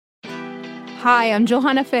Hi, I'm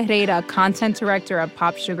Johanna Ferreira, content director at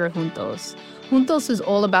Pop Sugar Juntos. Juntos is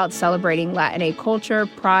all about celebrating Latinx culture,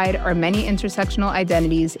 pride, our many intersectional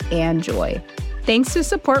identities, and joy. Thanks to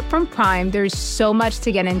support from Prime, there's so much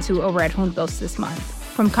to get into over at Juntos this month.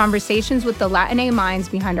 From conversations with the Latinx minds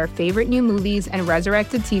behind our favorite new movies and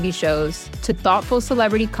resurrected TV shows, to thoughtful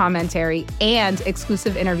celebrity commentary and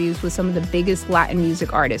exclusive interviews with some of the biggest Latin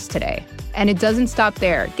music artists today. And it doesn't stop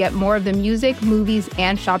there. Get more of the music, movies,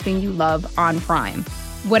 and shopping you love on Prime.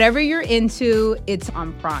 Whatever you're into, it's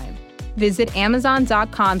on Prime. Visit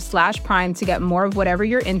Amazon.com/Prime to get more of whatever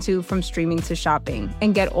you're into, from streaming to shopping.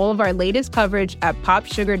 And get all of our latest coverage at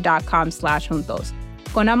popsugar.com/juntos.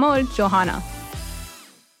 Con amor, Johanna.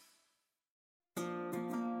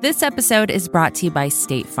 This episode is brought to you by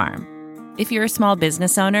State Farm. If you're a small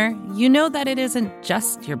business owner, you know that it isn't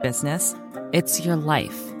just your business, it's your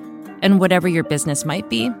life. And whatever your business might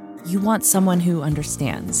be, you want someone who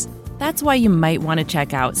understands. That's why you might want to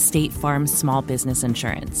check out State Farm Small Business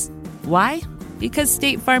Insurance. Why? Because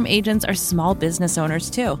State Farm agents are small business owners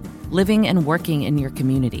too, living and working in your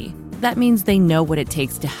community. That means they know what it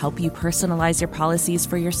takes to help you personalize your policies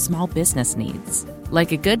for your small business needs.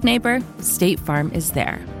 Like a good neighbor, State Farm is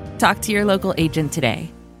there. Talk to your local agent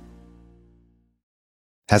today.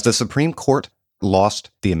 Has the Supreme Court lost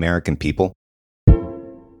the American people?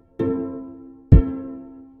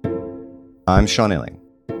 I'm Sean Illing,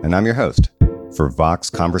 and I'm your host for Vox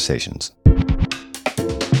Conversations.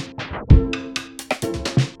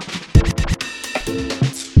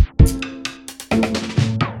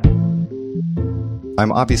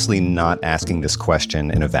 I'm obviously not asking this question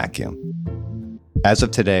in a vacuum. As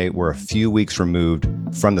of today, we're a few weeks removed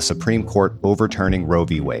from the Supreme Court overturning Roe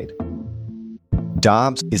v. Wade.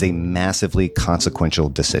 Dobbs is a massively consequential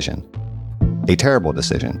decision. A terrible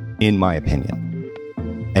decision, in my opinion.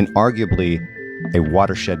 And arguably a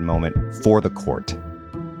watershed moment for the court.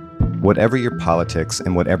 Whatever your politics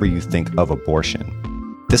and whatever you think of abortion,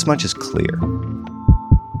 this much is clear.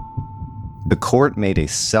 The court made a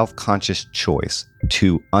self-conscious choice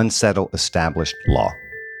to unsettle established law.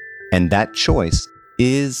 And that choice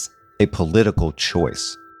is a political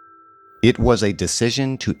choice. It was a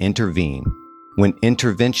decision to intervene when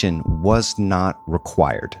intervention was not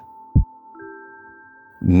required.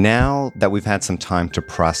 Now that we've had some time to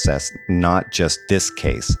process not just this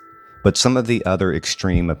case, but some of the other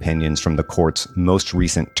extreme opinions from the court's most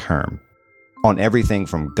recent term, on everything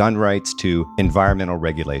from gun rights to environmental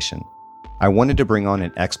regulation, I wanted to bring on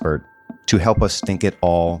an expert to help us think it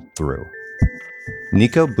all through.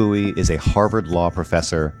 Nico Bowie is a Harvard law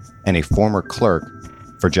professor and a former clerk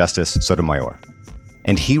for Justice Sotomayor,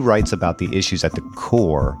 and he writes about the issues at the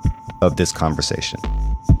core of this conversation.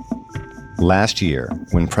 Last year,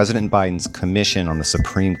 when President Biden's commission on the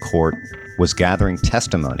Supreme Court was gathering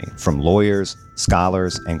testimony from lawyers,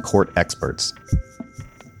 scholars, and court experts,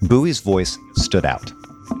 Bowie's voice stood out.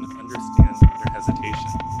 Understand their hesitation.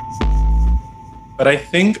 But I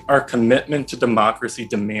think our commitment to democracy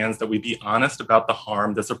demands that we be honest about the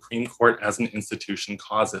harm the Supreme Court as an institution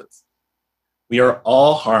causes. We are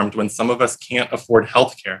all harmed when some of us can't afford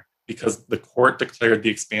healthcare because the court declared the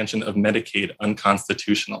expansion of Medicaid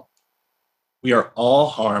unconstitutional. We are all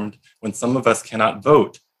harmed when some of us cannot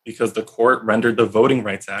vote because the court rendered the Voting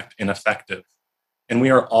Rights Act ineffective. And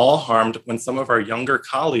we are all harmed when some of our younger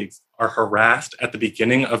colleagues are harassed at the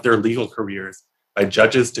beginning of their legal careers by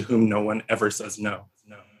judges to whom no one ever says no.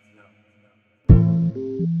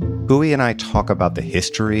 Bowie and I talk about the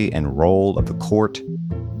history and role of the court,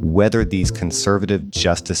 whether these conservative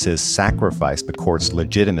justices sacrifice the court's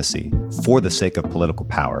legitimacy for the sake of political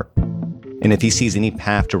power, and if he sees any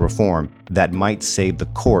path to reform that might save the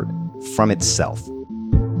court from itself.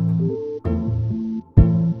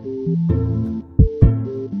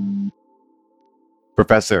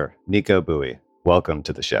 Professor Nico Bowie, welcome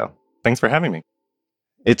to the show. Thanks for having me.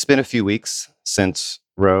 It's been a few weeks since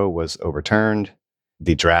Roe was overturned.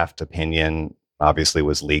 The draft opinion obviously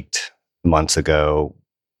was leaked months ago.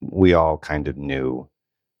 We all kind of knew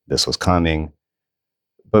this was coming.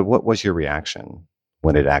 But what was your reaction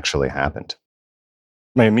when it actually happened?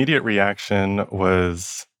 My immediate reaction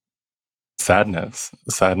was sadness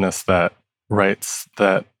that rights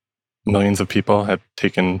that millions of people have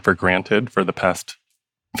taken for granted for the past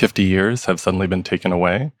 50 years have suddenly been taken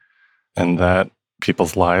away, and that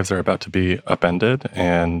people's lives are about to be upended,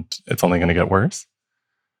 and it's only going to get worse.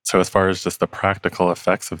 So as far as just the practical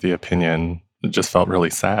effects of the opinion, it just felt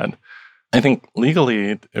really sad. I think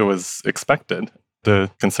legally it was expected.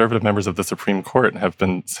 The conservative members of the Supreme Court have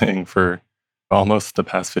been saying for almost the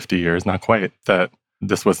past 50 years, not quite, that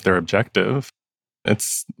this was their objective.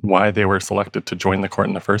 It's why they were selected to join the court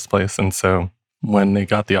in the first place. And so when they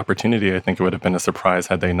got the opportunity, I think it would have been a surprise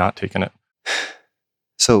had they not taken it.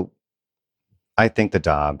 So I think the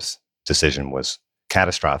Dobbs decision was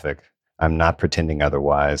catastrophic. I'm not pretending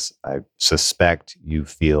otherwise. I suspect you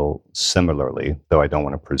feel similarly, though I don't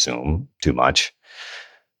want to presume too much.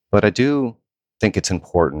 But I do think it's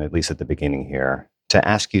important, at least at the beginning here, to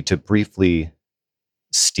ask you to briefly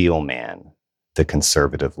steelman the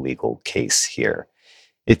conservative legal case here,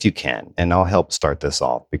 if you can. And I'll help start this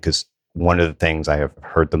off, because one of the things I have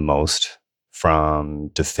heard the most from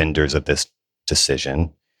defenders of this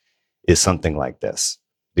decision is something like this.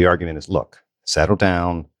 The argument is, look, settle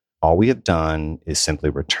down. All we have done is simply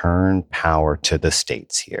return power to the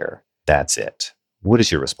states here. That's it. What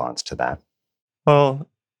is your response to that? Well,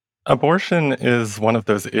 abortion is one of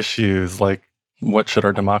those issues like, what should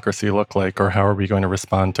our democracy look like, or how are we going to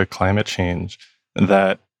respond to climate change?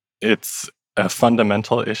 That it's a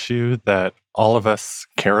fundamental issue that all of us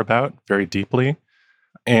care about very deeply.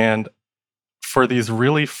 And for these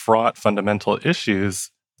really fraught fundamental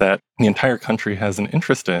issues that the entire country has an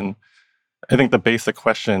interest in, I think the basic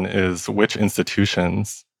question is which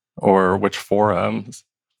institutions or which forums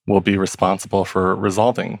will be responsible for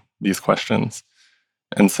resolving these questions.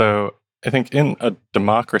 And so I think in a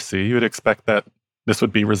democracy, you would expect that this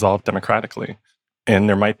would be resolved democratically. And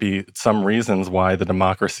there might be some reasons why the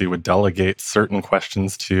democracy would delegate certain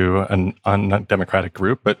questions to an undemocratic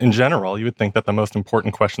group. But in general, you would think that the most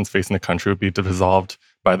important questions facing the country would be resolved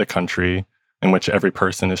by the country, in which every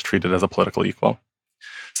person is treated as a political equal.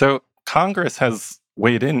 So Congress has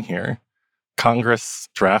weighed in here. Congress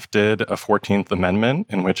drafted a 14th Amendment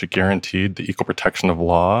in which it guaranteed the equal protection of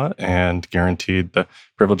law and guaranteed the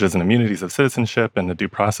privileges and immunities of citizenship and the due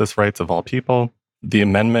process rights of all people. The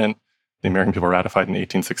amendment the American people ratified in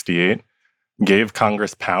 1868 gave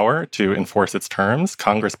Congress power to enforce its terms.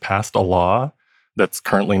 Congress passed a law that's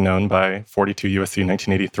currently known by 42 U.S.C.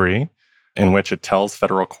 1983, in which it tells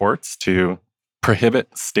federal courts to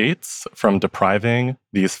prohibit states from depriving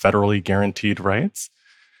these federally guaranteed rights.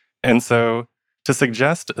 And so to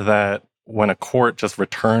suggest that when a court just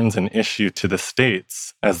returns an issue to the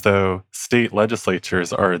states as though state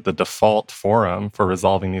legislatures are the default forum for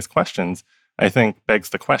resolving these questions, I think begs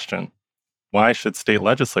the question. Why should state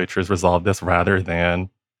legislatures resolve this rather than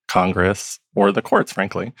Congress or the courts,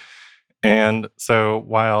 frankly? And so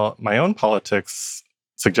while my own politics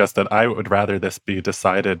suggest that I would rather this be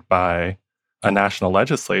decided by a national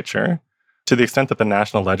legislature, to the extent that the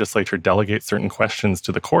national legislature delegates certain questions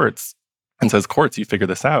to the courts and says, courts, you figure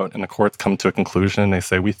this out. And the courts come to a conclusion. They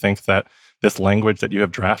say, we think that this language that you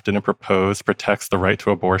have drafted and proposed protects the right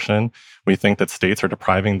to abortion. We think that states are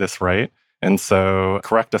depriving this right. And so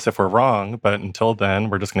correct us if we're wrong, but until then,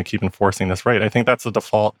 we're just going to keep enforcing this right. I think that's the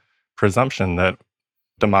default presumption that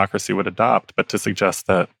democracy would adopt. But to suggest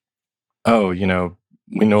that,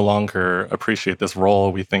 we no longer appreciate this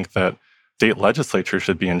role, we think that state legislature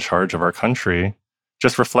should be in charge of our country,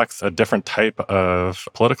 just reflects a different type of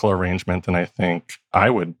political arrangement than I think I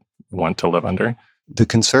would want to live under. The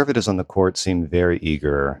conservatives on the court seem very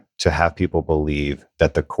eager to have people believe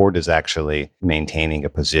that the court is actually maintaining a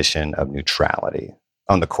position of neutrality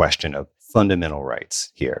on the question of fundamental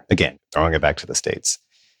rights here. Again, throwing it back to the states.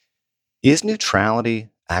 Is neutrality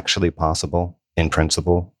actually possible in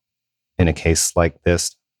principle in a case like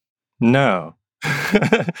this? No.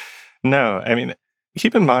 No. I mean,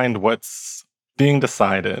 keep in mind what's being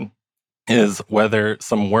decided is whether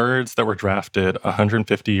some words that were drafted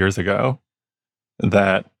 150 years ago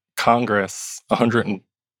that Congress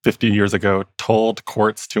 150 years ago told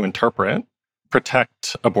courts to interpret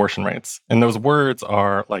protect abortion rights. And those words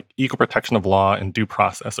are like equal protection of law and due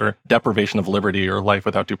process, or deprivation of liberty or life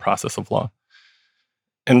without due process of law.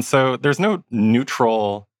 And so there's no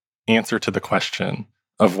neutral answer to the question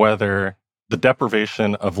of whether the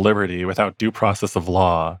deprivation of liberty without due process of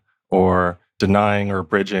law, or denying or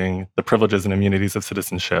abridging the privileges and immunities of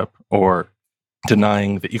citizenship, or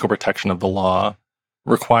denying the equal protection of the law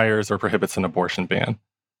requires or prohibits an abortion ban.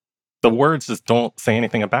 The words just don't say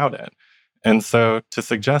anything about it. And so to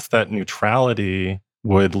suggest that neutrality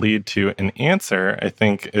would lead to an answer, I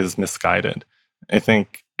think is misguided. I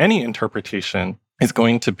think any interpretation is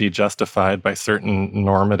going to be justified by certain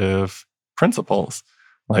normative principles.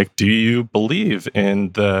 Like, do you believe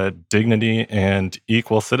in the dignity and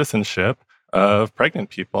equal citizenship of pregnant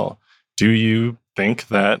people? Do you think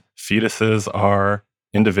that fetuses are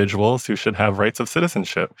individuals who should have rights of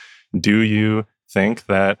citizenship? Do you think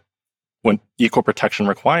that what equal protection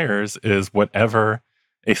requires is whatever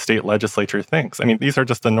a state legislature thinks? I mean, these are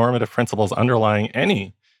just the normative principles underlying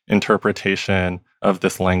any interpretation of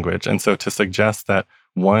this language. And so to suggest that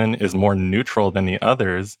one is more neutral than the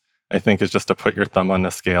others, I think is just to put your thumb on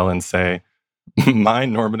the scale and say, my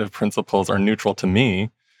normative principles are neutral to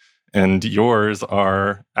me and yours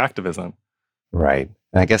are activism. Right.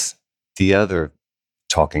 And I guess the other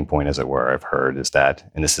talking point, as it were, I've heard is that,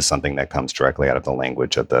 and this is something that comes directly out of the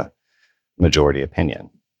language of the majority opinion,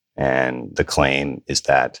 and the claim is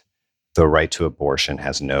that the right to abortion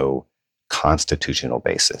has no constitutional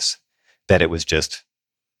basis, that it was just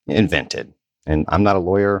invented. And I'm not a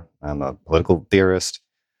lawyer, I'm a political theorist,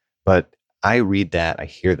 but I read that, I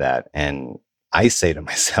hear that, and I say to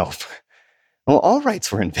myself, well, all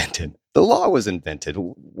rights were invented. The law was invented.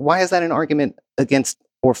 Why is that an argument against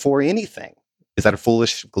or for anything? Is that a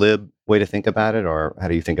foolish, glib way to think about it? Or how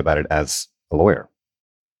do you think about it as a lawyer?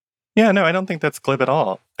 Yeah, no, I don't think that's glib at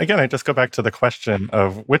all. Again, I just go back to the question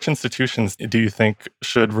of which institutions do you think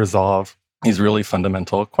should resolve these really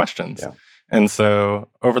fundamental questions? Yeah. And so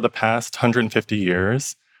over the past 150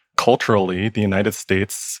 years, culturally, the United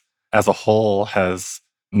States as a whole has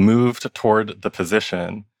moved toward the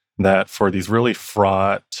position that for these really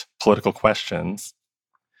fraught political questions,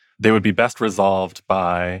 they would be best resolved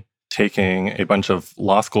by taking a bunch of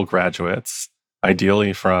law school graduates,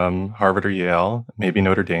 ideally from Harvard or Yale, maybe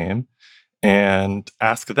Notre Dame, and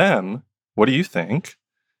ask them, what do you think?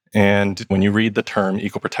 And when you read the term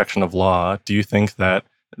equal protection of law, do you think that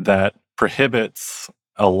that prohibits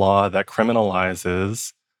a law that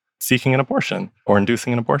criminalizes seeking an abortion or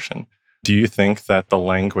inducing an abortion? Do you think that the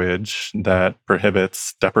language that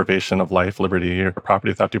prohibits deprivation of life, liberty, or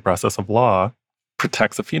property without due process of law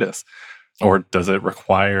protects a fetus? Or does it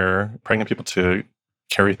require pregnant people to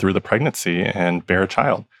carry through the pregnancy and bear a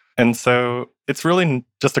child? And so it's really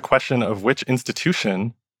just a question of which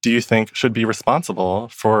institution do you think should be responsible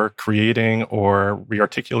for creating or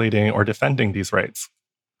rearticulating or defending these rights?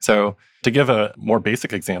 So to give a more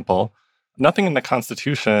basic example, nothing in the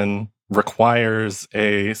Constitution requires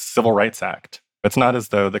a Civil Rights Act. It's not as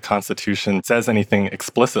though the Constitution says anything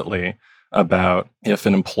explicitly about if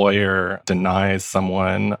an employer denies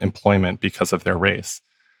someone employment because of their race.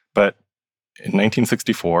 But in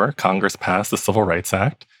 1964, Congress passed the Civil Rights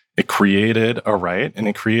Act. It created a right, and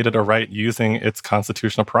it created a right using its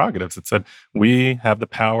constitutional prerogatives. It said, we have the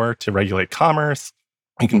power to regulate commerce.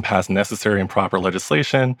 We can pass necessary and proper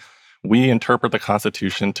legislation. We interpret the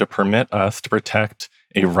Constitution to permit us to protect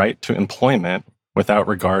a right to employment without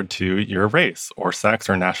regard to your race or sex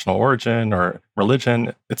or national origin or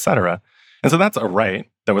religion, etc. And so that's a right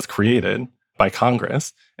that was created by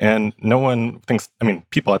Congress. And no one thinks,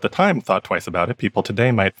 people at the time thought twice about it. People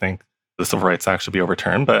today might think the Civil Rights Act should be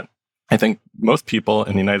overturned. But I think most people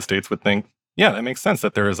in the United States would think, yeah, that makes sense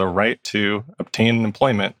that there is a right to obtain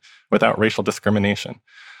employment without racial discrimination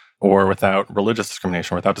or without religious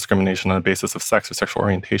discrimination, or without discrimination on the basis of sex or sexual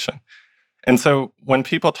orientation. And so when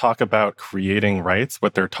people talk about creating rights,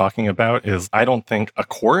 what they're talking about is, I don't think a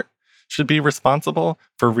court should be responsible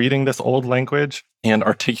for reading this old language and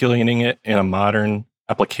articulating it in a modern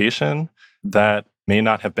application that may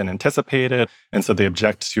not have been anticipated. And so they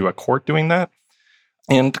object to a court doing that.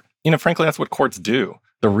 And, frankly, that's what courts do.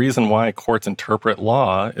 The reason why courts interpret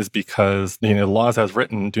law is because, laws as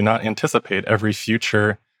written do not anticipate every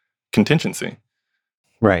future contingency.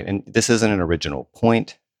 Right. And this isn't an original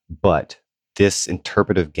point, but this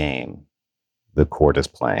interpretive game the court is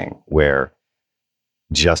playing, where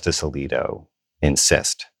Justice Alito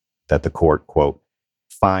insists that the court, quote,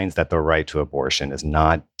 finds that the right to abortion is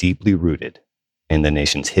not deeply rooted in the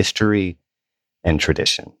nation's history and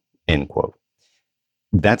tradition, end quote.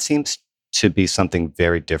 That seems to be something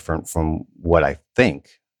very different from what I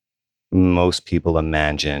think most people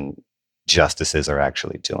imagine justices are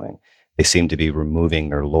actually doing. They seem to be removing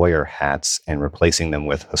their lawyer hats and replacing them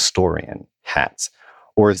with historian hats.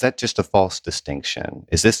 Or is that just a false distinction?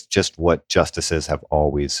 Is this just what justices have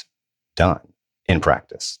always done in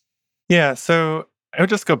practice? Yeah, so I would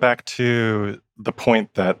just go back to the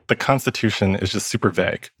point that the Constitution is just super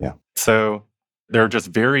vague. Yeah. So there are just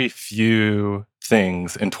very few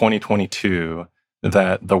things in 2022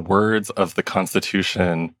 that the words of the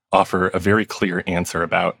Constitution offer a very clear answer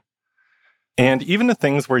about. And even the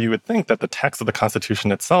things where you would think that the text of the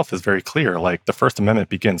Constitution itself is very clear, like the First Amendment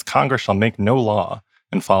begins, Congress shall make no law,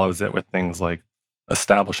 and follows it with things like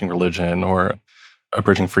establishing religion or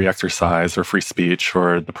abridging free exercise or free speech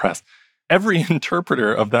or the press. Every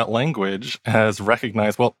interpreter of that language has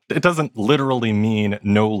recognized, well, it doesn't literally mean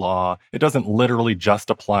no law. It doesn't literally just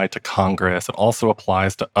apply to Congress. It also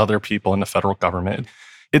applies to other people in the federal government.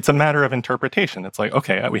 It's a matter of interpretation. It's like,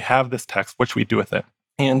 okay, we have this text. What should we do with it?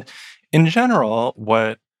 And in general,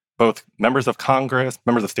 what both members of Congress,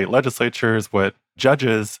 members of state legislatures, what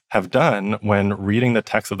judges have done when reading the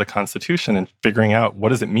text of the Constitution and figuring out what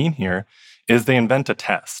does it mean here is they invent a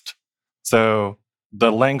test. So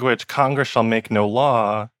the language, Congress shall make no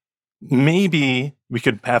law, maybe we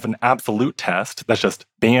could have an absolute test that's just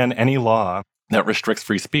ban any law that restricts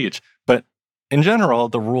free speech. But in general,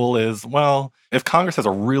 the rule is, well, if Congress has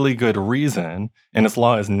a really good reason and its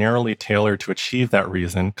law is narrowly tailored to achieve that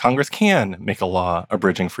reason, Congress can make a law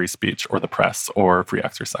abridging free speech or the press or free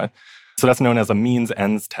exercise. So that's known as a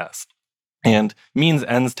means-ends test. And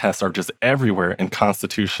means-ends tests are just everywhere in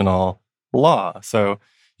constitutional law. So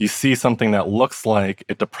you see something that looks like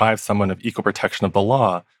it deprives someone of equal protection of the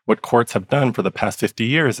law. What courts have done for the past 50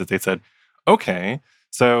 years is they said, okay,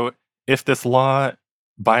 so if this law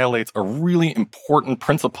violates a really important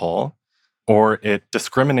principle or it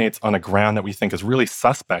discriminates on a ground that we think is really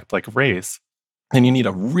suspect, like race, then you need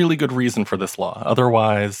a really good reason for this law.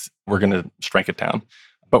 Otherwise, we're going to strike it down.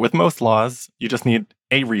 But with most laws, you just need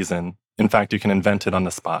a reason. In fact, you can invent it on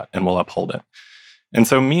the spot and we'll uphold it. And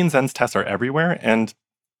so means-ends tests are everywhere, and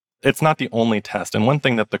it's not the only test. And one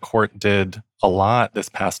thing that the court did a lot this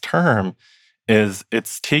past term is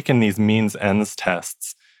it's taken these means-ends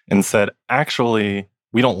tests and said, actually,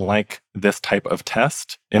 we don't like this type of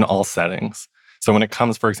test in all settings. So when it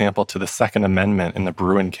comes, for example, to the Second Amendment in the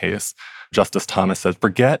Bruen case, Justice Thomas says,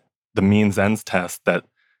 forget the means-ends test that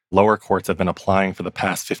lower courts have been applying for the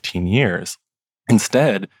past 15 years.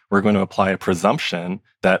 Instead, we're going to apply a presumption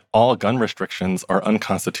that all gun restrictions are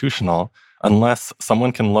unconstitutional unless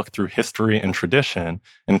someone can look through history and tradition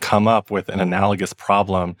and come up with an analogous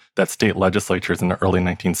problem that state legislatures in the early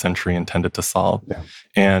 19th century intended to solve. Yeah.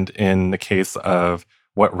 And in the case of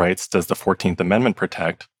what rights does the 14th Amendment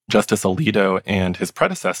protect, Justice Alito and his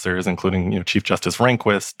predecessors, including Chief Justice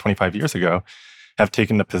Rehnquist 25 years ago, have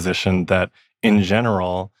taken the position that, in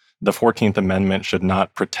general, the 14th Amendment should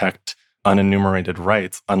not protect unenumerated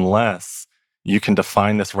rights unless you can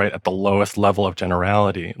define this right at the lowest level of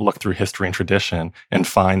generality, look through history and tradition, and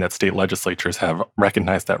find that state legislatures have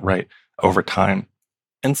recognized that right over time.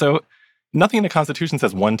 And so nothing in the Constitution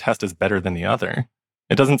says one test is better than the other.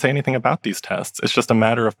 It doesn't say anything about these tests. It's just a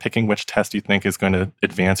matter of picking which test you think is going to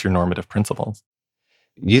advance your normative principles.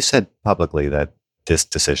 You said publicly that this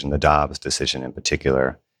decision, the Dobbs decision in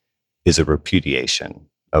particular, is a repudiation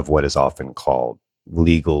of what is often called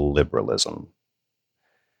legal liberalism.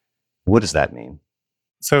 What does that mean?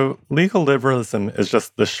 So legal liberalism is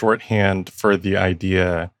just the shorthand for the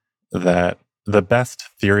idea that the best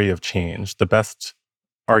theory of change, the best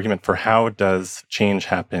argument for how does change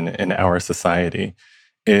happen in our society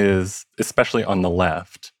is, especially on the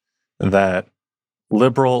left, that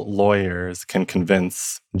liberal lawyers can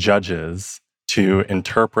convince judges to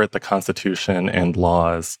interpret the Constitution and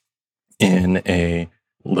laws in a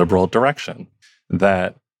liberal direction.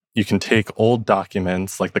 That you can take old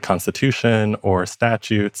documents like the Constitution or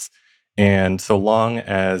statutes, and so long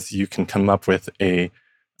as you can come up with a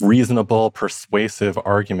reasonable, persuasive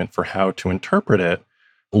argument for how to interpret it,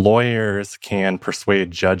 lawyers can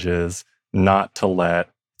persuade judges not to let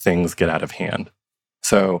things get out of hand.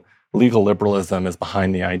 So legal liberalism is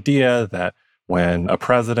behind the idea that when a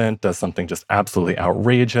president does something just absolutely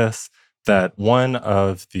outrageous, that one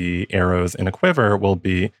of the arrows in a quiver will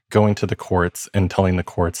be going to the courts and telling the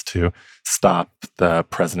courts to stop the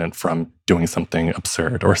president from doing something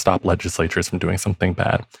absurd or stop legislatures from doing something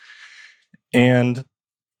bad. And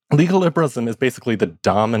legal liberalism is basically the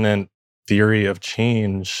dominant theory of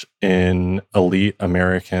change in elite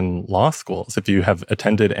American law schools. If you have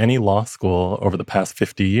attended any law school over the past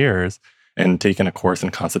 50 years and taken a course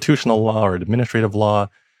in constitutional law or administrative law,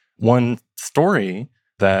 one story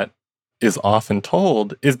that is often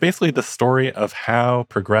told is basically the story of how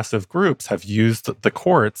progressive groups have used the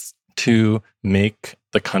courts to make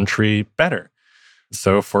the country better.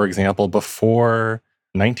 So, for example, before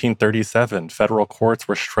 1937, federal courts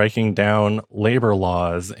were striking down labor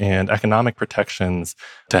laws and economic protections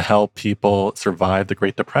to help people survive the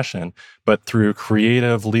Great Depression. But through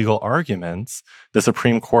creative legal arguments, the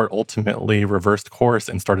Supreme Court ultimately reversed course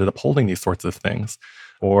and started upholding these sorts of things.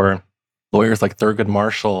 Or lawyers like Thurgood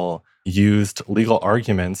Marshall used legal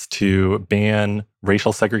arguments to ban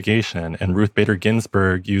racial segregation, and Ruth Bader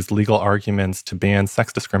Ginsburg used legal arguments to ban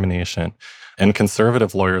sex discrimination. And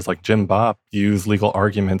conservative lawyers like Jim Bopp used legal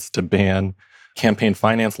arguments to ban campaign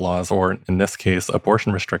finance laws, or in this case,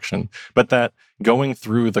 abortion restriction. But that going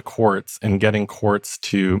through the courts and getting courts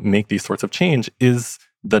to make these sorts of change is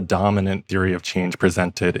the dominant theory of change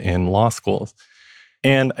presented in law schools.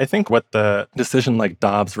 And I think what the decision like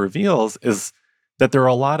Dobbs reveals is that there are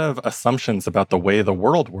a lot of assumptions about the way the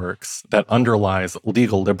world works that underlies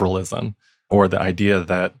legal liberalism, or the idea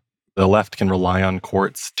that the left can rely on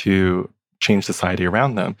courts to change society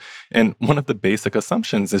around them. And one of the basic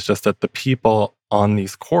assumptions is just that the people on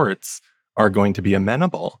these courts are going to be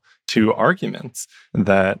amenable to arguments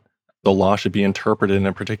that the law should be interpreted in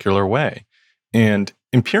a particular way. And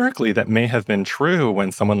empirically, that may have been true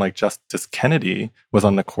when someone like Justice Kennedy was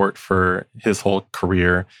on the court for his whole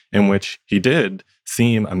career, in which he did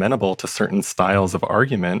seem amenable to certain styles of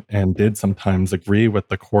argument and did sometimes agree with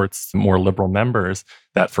the court's more liberal members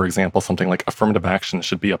that, for example, something like affirmative action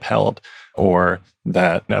should be upheld, or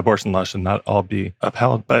that abortion laws should not all be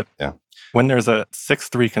upheld. But when there's a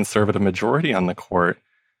 6-3 conservative majority on the court,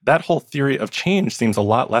 that whole theory of change seems a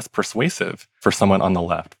lot less persuasive for someone on the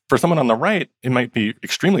left. For someone on the right, it might be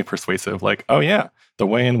extremely persuasive, like, oh yeah, the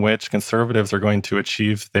way in which conservatives are going to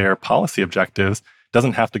achieve their policy objectives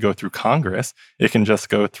doesn't have to go through Congress. It can just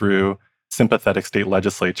go through sympathetic state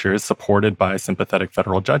legislatures supported by sympathetic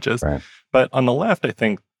federal judges. Right. But on the left, I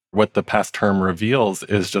think what the past term reveals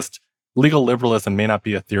is just legal liberalism may not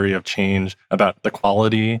be a theory of change about the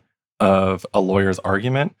quality of a lawyer's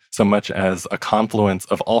argument so much as a confluence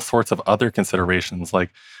of all sorts of other considerations, like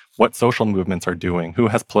what social movements are doing, who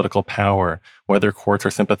has political power, whether courts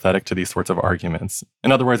are sympathetic to these sorts of arguments.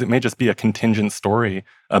 In other words, it may just be a contingent story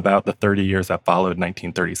about the 30 years that followed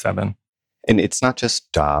 1937. And it's not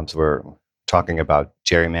just Dobbs. We're talking about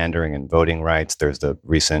gerrymandering and voting rights. There's the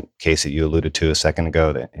recent case that you alluded to a second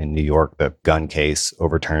ago in New York, the gun case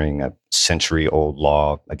overturning a century-old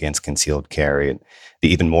law against concealed carry. And the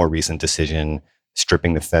even more recent decision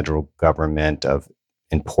stripping the federal government of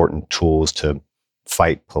important tools to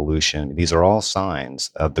fight pollution. These are all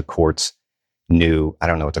signs of the court's new, I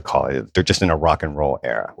don't know what to call it. They're just in a rock and roll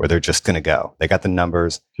era where they're just going to go. They got the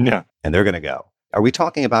numbers and they're going to go. Are we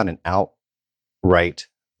talking about an outright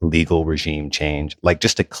legal regime change, like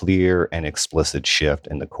just a clear and explicit shift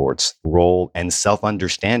in the court's role and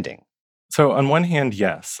self-understanding? So on one hand,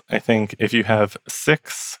 yes. I think if you have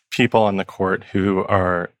 6 people on the court who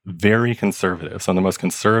are very conservative, some of the most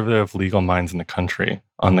conservative legal minds in the country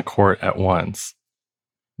on the court at once,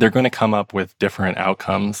 they're going to come up with different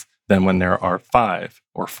outcomes than when there are 5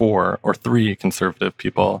 or 4 or 3 conservative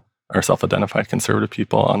people or self-identified conservative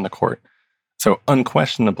people on the court. So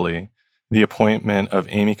unquestionably, the appointment of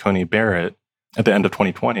Amy Coney Barrett at the end of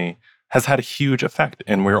 2020 has had a huge effect,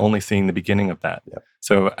 and we're only seeing the beginning of that. Yep.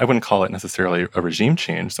 So I wouldn't call it necessarily a regime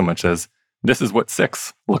change so much as this is what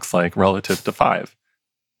 6 looks like relative to 5.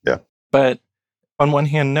 Yeah. But on one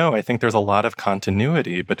hand, no, I think there's a lot of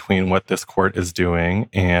continuity between what this court is doing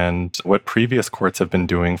and what previous courts have been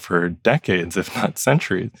doing for decades, if not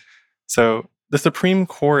centuries. So the Supreme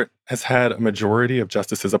Court has had a majority of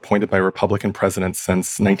justices appointed by Republican presidents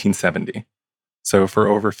since 1970. So for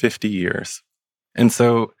over 50 years. And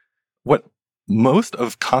so what most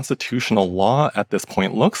of constitutional law at this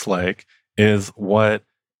point looks like is what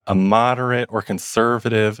a moderate or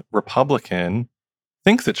conservative Republican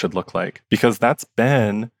thinks it should look like, because that's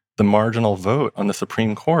been the marginal vote on the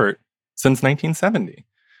Supreme Court since 1970.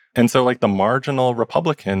 And so like the marginal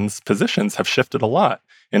Republicans' positions have shifted a lot.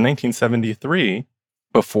 In 1973,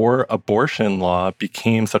 before abortion law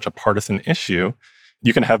became such a partisan issue,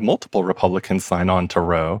 you can have multiple Republicans sign on to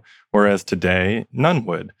Roe, whereas today, none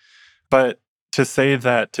would. But to say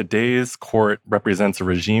that today's court represents a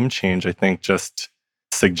regime change, I think just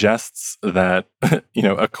suggests that,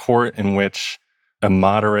 a court in which a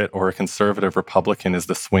moderate or a conservative Republican is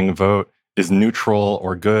the swing vote is neutral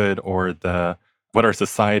or good or what our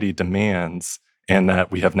society demands, and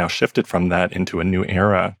that we have now shifted from that into a new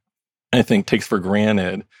era, I think takes for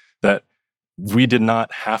granted that we did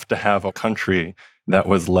not have to have a country that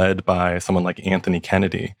was led by someone like Anthony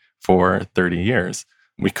Kennedy for 30 years.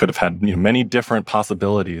 We could have had many different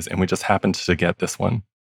possibilities, and we just happened to get this one.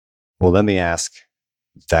 Well, let me ask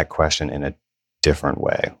that question in a different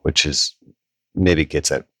way, which is maybe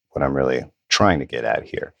gets at what I'm really trying to get at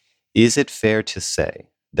here. Is it fair to say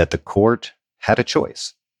that the court had a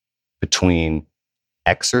choice between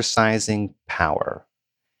exercising power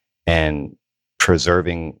and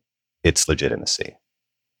preserving its legitimacy,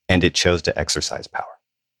 and it chose to exercise power?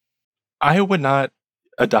 I would not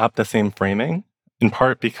adopt the same framing, in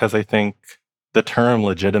part because I think the term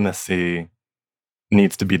legitimacy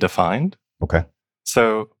needs to be defined. Okay.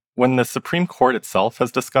 So when the Supreme Court itself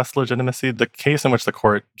has discussed legitimacy, the case in which the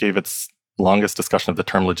court gave its longest discussion of the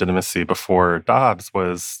term legitimacy before Dobbs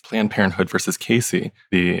was Planned Parenthood versus Casey,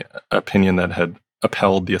 the opinion that had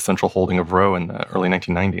upheld the essential holding of Roe in the early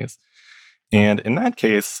 1990s. And in that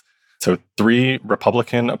case, so 3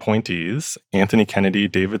 Republican appointees, Anthony Kennedy,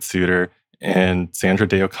 David Souter, and Sandra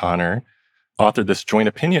Day O'Connor authored this joint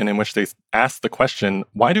opinion in which they asked the question,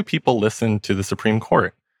 why do people listen to the Supreme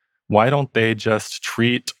Court? Why don't they just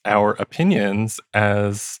treat our opinions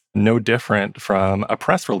as no different from a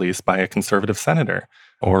press release by a conservative senator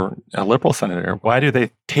or a liberal senator? Why do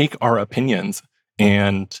they take our opinions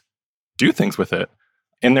and do things with it?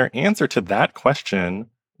 And their answer to that question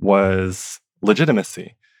was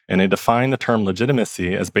legitimacy. And they defined the term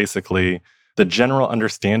legitimacy as basically the general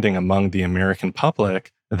understanding among the American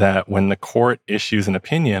public that when the court issues an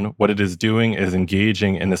opinion, what it is doing is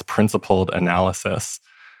engaging in this principled analysis,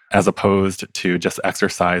 as opposed to just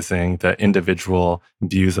exercising the individual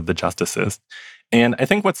views of the justices. And I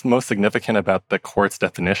think what's most significant about the court's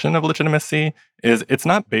definition of legitimacy is it's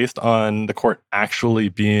not based on the court actually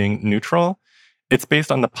being neutral. It's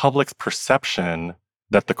based on the public's perception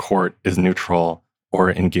that the court is neutral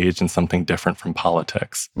or engaged in something different from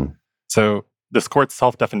politics. So this court's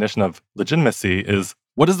self-definition of legitimacy is,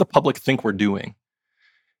 what does the public think we're doing?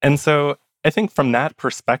 And so I think from that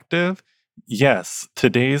perspective, yes,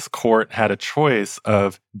 today's court had a choice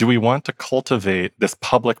of, do we want to cultivate this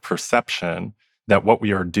public perception that what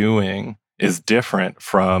we are doing is different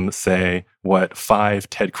from, say, what 5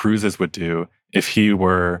 Ted Cruzes would do if he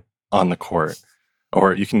were on the court?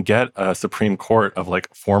 Or you can get a Supreme Court of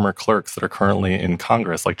like former clerks that are currently in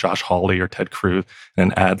Congress, like Josh Hawley or Ted Cruz,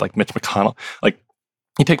 and add like Mitch McConnell. Like,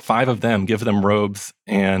 you take 5 of them, give them robes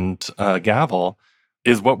and a gavel,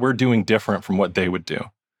 is what we're doing different from what they would do?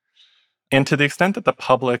 And to the extent that the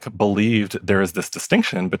public believed there is this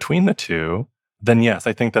distinction between the two, then yes,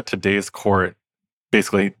 I think that today's court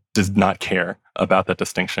basically does not care about that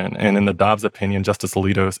distinction. And in the Dobbs opinion, Justice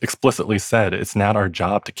Alito explicitly said it's not our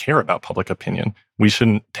job to care about public opinion. We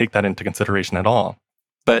shouldn't take that into consideration at all.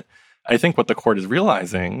 But I think what the court is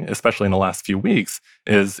realizing, especially in the last few weeks,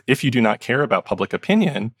 is if you do not care about public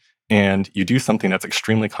opinion and you do something that's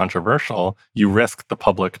extremely controversial, you risk the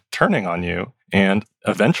public turning on you. And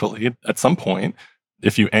eventually, at some point,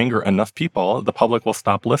 if you anger enough people, the public will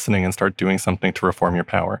stop listening and start doing something to reform your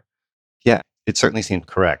power. Yeah, it certainly seemed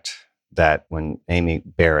correct that when Amy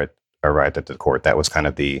Barrett arrived at the court, that was kind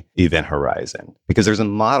of the event horizon. Because there's a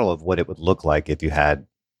model of what it would look like if you had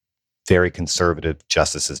very conservative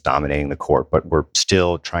justices dominating the court, but were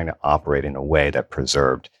still trying to operate in a way that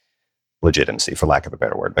preserved legitimacy, for lack of a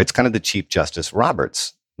better word. It's kind of the Chief Justice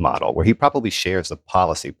Roberts model, where he probably shares the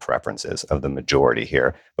policy preferences of the majority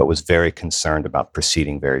here, but was very concerned about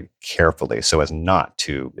proceeding very carefully so as not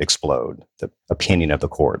to explode the opinion of the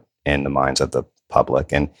court in the minds of the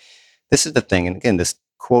public. And this is the thing. And again, this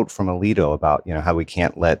quote from Alito about, how we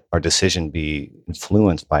can't let our decision be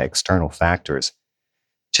influenced by external factors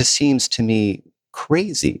just seems to me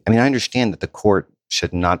crazy. I mean, I understand that the court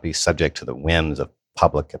should not be subject to the whims of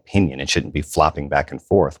public opinion. It shouldn't be flopping back and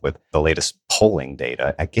forth with the latest polling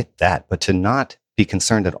data. I get that. But to not be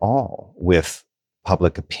concerned at all with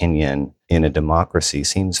public opinion in a democracy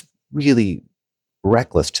seems really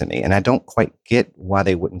reckless to me. And I don't quite get why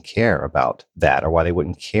they wouldn't care about that, or why they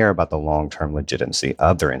wouldn't care about the long-term legitimacy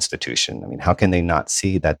of their institution. I mean, how can they not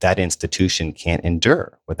see that that institution can't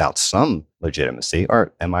endure without some legitimacy?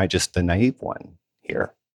 Or am I just the naive one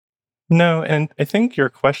here? No, and I think your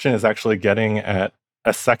question is actually getting at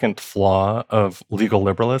a second flaw of legal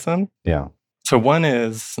liberalism. Yeah. So one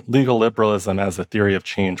is legal liberalism as a theory of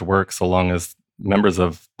change works so long as members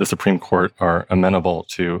of the Supreme Court are amenable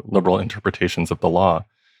to liberal interpretations of the law.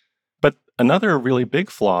 But another really big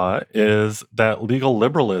flaw is that legal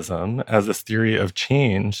liberalism as a theory of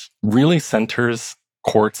change really centers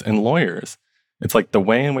courts and lawyers. It's like the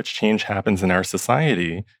way in which change happens in our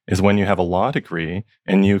society is when you have a law degree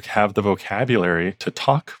and you have the vocabulary to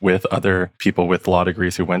talk with other people with law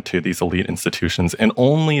degrees who went to these elite institutions, and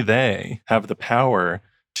only they have the power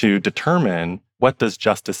to determine what does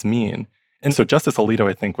justice mean. And so Justice Alito,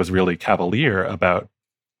 I think, was really cavalier about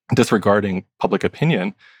disregarding public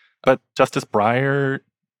opinion. But Justice Breyer,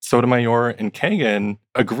 Sotomayor, and Kagan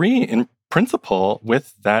agree in principle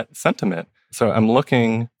with that sentiment. So I'm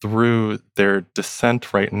looking through their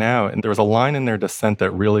dissent right now, and there was a line in their dissent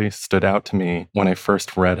that really stood out to me when I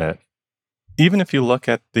first read it. Even if you look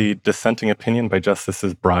at the dissenting opinion by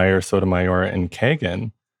Justices Breyer, Sotomayor, and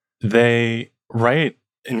Kagan, they write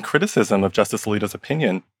in criticism of Justice Alito's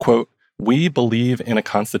opinion, quote, "We believe in a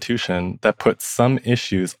constitution that puts some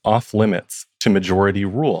issues off limits to majority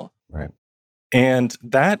rule." Right. And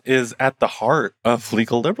that is at the heart of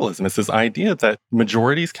legal liberalism. It's this idea that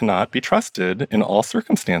majorities cannot be trusted in all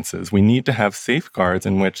circumstances. We need to have safeguards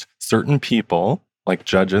in which certain people, like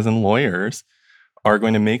judges and lawyers, are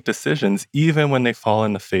going to make decisions even when they fall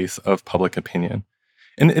in the face of public opinion.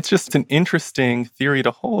 And it's just an interesting theory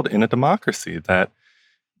to hold in a democracy that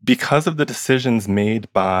because of the decisions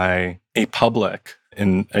made by a public,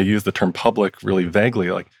 and I use the term public really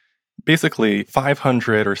vaguely, like basically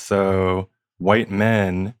 500 or so white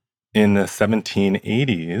men in the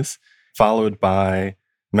 1780s, followed by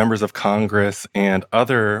members of Congress and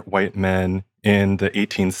other white men in the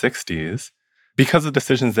 1860s, because of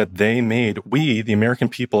decisions that they made, we, the American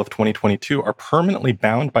people of 2022, are permanently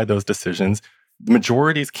bound by those decisions.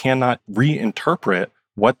 Majorities cannot reinterpret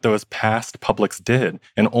what those past publics did,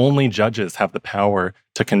 and only judges have the power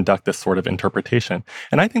to conduct this sort of interpretation.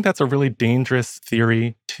 And I think that's a really dangerous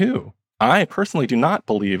theory, too. I personally do not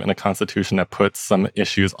believe in a constitution that puts some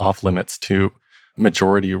issues off limits to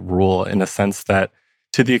majority rule, in a sense that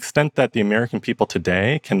to the extent that the American people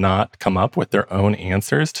today cannot come up with their own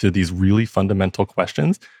answers to these really fundamental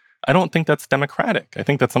questions, I don't think that's democratic. I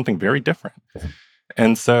think that's something very different.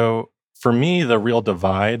 And so for me, the real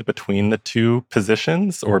divide between the two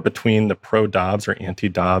positions, or between the pro-Dobbs or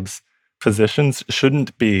anti-Dobbs positions,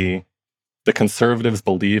 shouldn't be the conservatives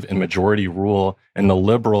believe in majority rule and the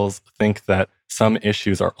liberals think that some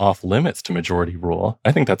issues are off limits to majority rule.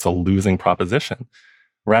 I think that's a losing proposition.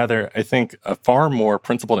 Rather, I think a far more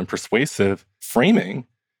principled and persuasive framing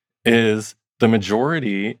is the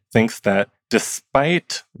majority thinks that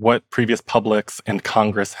despite what previous publics and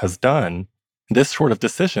Congress has done, this sort of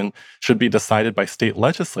decision should be decided by state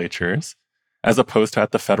legislatures as opposed to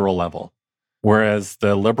at the federal level. Whereas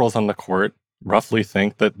the liberals on the court roughly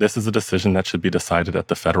think that this is a decision that should be decided at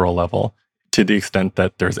the federal level, to the extent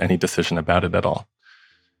that there's any decision about it at all.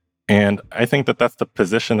 And I think that that's the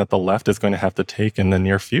position that the left is going to have to take in the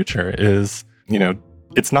near future is,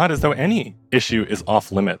 it's not as though any issue is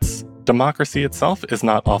off limits. Democracy itself is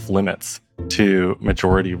not off limits to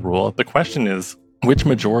majority rule. The question is, which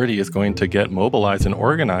majority is going to get mobilized and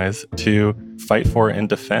organized to fight for and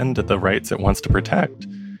defend the rights it wants to protect?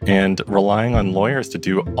 And relying on lawyers to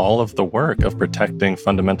do all of the work of protecting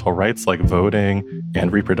fundamental rights like voting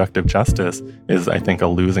and reproductive justice is, I think, a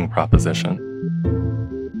losing proposition.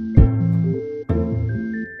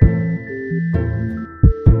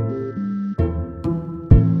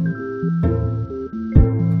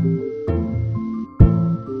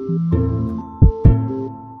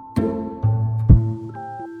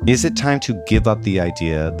 Is it time to give up the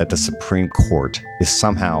idea that the Supreme Court is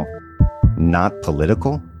somehow not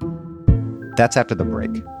political? That's after the break.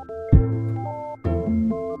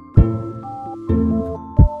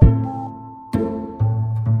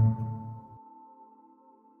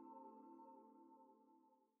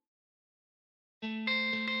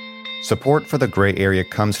 Support for The Gray Area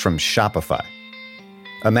comes from Shopify.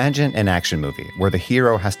 Imagine an action movie where the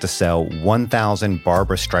hero has to sell 1,000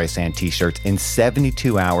 Barbra Streisand t-shirts in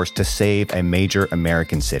 72 hours to save a major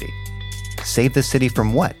American city. Save the city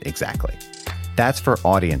from what, exactly? That's for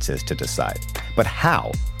audiences to decide. But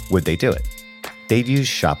how would they do it? They'd use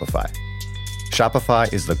Shopify.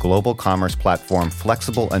 Shopify is the global commerce platform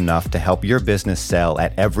flexible enough to help your business sell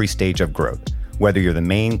at every stage of growth. Whether you're the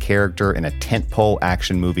main character in a tentpole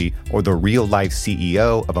action movie or the real-life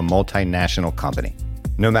CEO of a multinational company.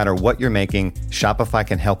 No matter what you're making, Shopify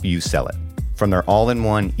can help you sell it. From their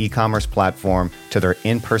all-in-one e-commerce platform to their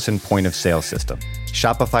in-person point-of-sale system,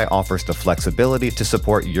 Shopify offers the flexibility to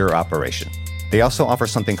support your operation. They also offer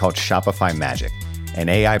something called Shopify Magic, an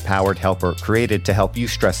AI-powered helper created to help you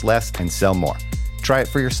stress less and sell more. Try it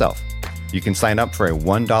for yourself. You can sign up for a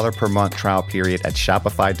 $1 per month trial period at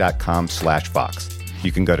shopify.com/Vox.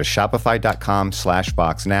 You can go to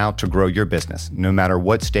shopify.com/Vox now to grow your business, no matter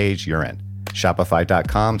what stage you're in.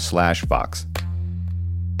 Shopify.com/Vox.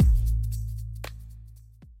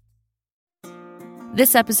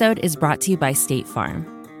 This episode is brought to you by State Farm.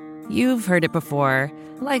 You've heard it before.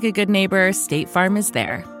 Like a good neighbor, State Farm is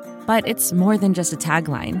there. But it's more than just a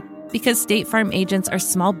tagline, because State Farm agents are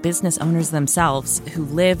small business owners themselves who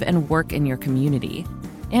live and work in your community.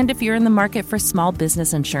 And if you're in the market for small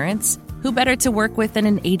business insurance, who better to work with than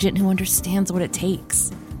an agent who understands what it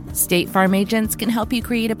takes? State Farm agents can help you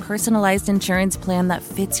create a personalized insurance plan that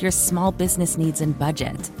fits your small business needs and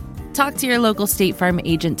budget. Talk to your local State Farm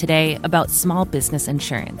agent today about small business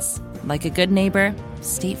insurance. Like a good neighbor,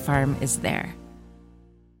 State Farm is there.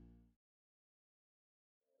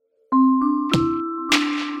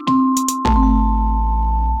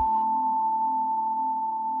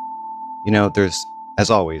 As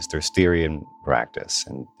always, there's theory and practice,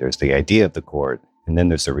 and there's the idea of the court, and then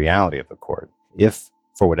there's the reality of the court. If,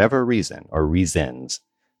 for whatever reason or reasons,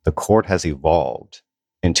 the court has evolved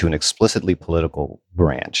into an explicitly political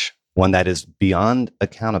branch, one that is beyond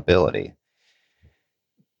accountability,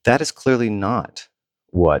 that is clearly not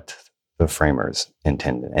what the framers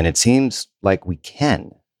intended. And it seems like we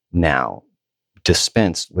can now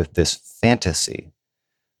dispense with this fantasy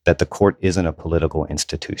that the court isn't a political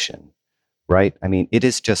institution, right? I mean, it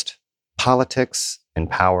is just politics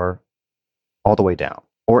and power all the way down.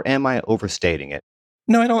 Or am I overstating it?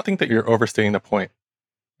 No, I don't think that you're overstating the point.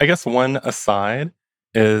 I guess one aside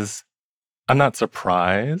is I'm not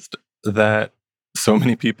surprised that so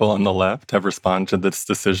many people on the left have responded to this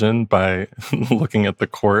decision by looking at the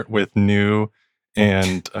court with new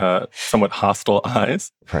and somewhat hostile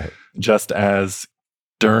eyes. Right. Just as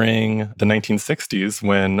during the 1960s,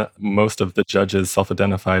 when most of the judges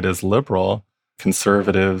self-identified as liberal,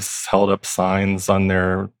 conservatives held up signs on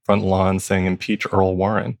their front lawn saying, "Impeach Earl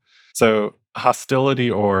Warren." So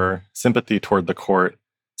hostility or sympathy toward the court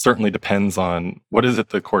certainly depends on what is it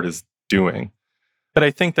the court is doing. But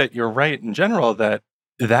I think that you're right in general that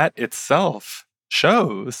that itself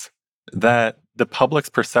shows that the public's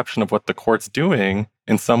perception of what the court's doing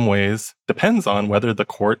in some ways depends on whether the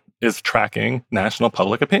court is tracking national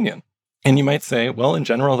public opinion. And you might say, well, in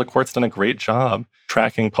general, the court's done a great job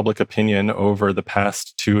tracking public opinion over the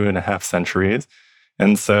past 2.5 centuries.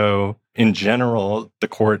 And so, in general, the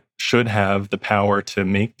court should have the power to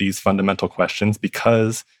make these fundamental questions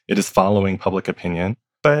because it is following public opinion.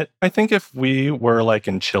 But I think if we were like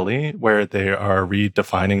in Chile, where they are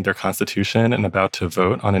redefining their constitution and about to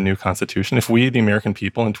vote on a new constitution, if we, the American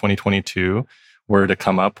people in 2022, were to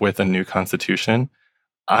come up with a new constitution,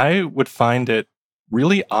 I would find it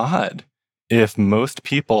really odd if most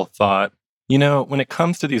people thought, when it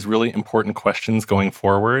comes to these really important questions going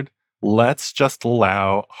forward, let's just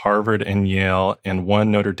allow Harvard and Yale and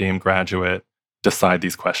one Notre Dame graduate decide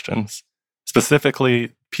these questions.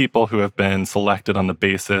 Specifically, people who have been selected on the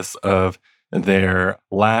basis of their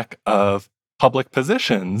lack of public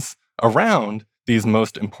positions around these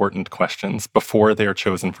most important questions before they are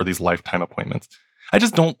chosen for these lifetime appointments. I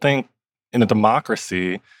just don't think in a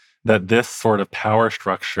democracy that this sort of power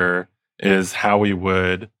structure is how we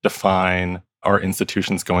would define our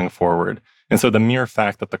institutions going forward. And so the mere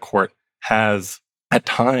fact that the court has at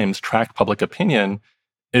times tracked public opinion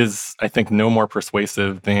is, I think, no more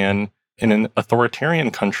persuasive than in an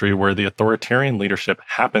authoritarian country where the authoritarian leadership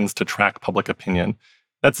happens to track public opinion.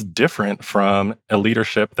 That's different from a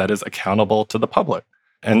leadership that is accountable to the public.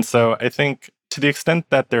 And so I think to the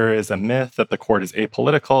extent that there is a myth that the court is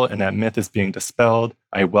apolitical and that myth is being dispelled,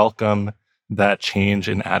 I welcome that change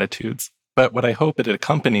in attitudes. But what I hope it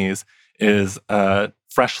accompanies is a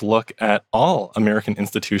fresh look at all American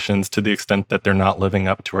institutions to the extent that they're not living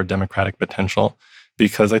up to our democratic potential.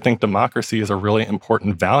 Because I think democracy is a really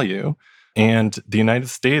important value. And the United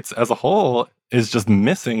States as a whole is just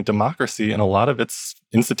missing democracy in a lot of its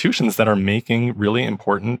institutions that are making really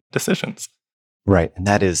important decisions. Right. And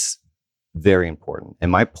that is very important.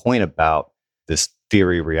 And my point about this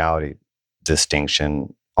theory-reality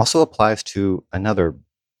distinction also applies to another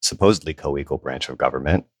supposedly co-equal branch of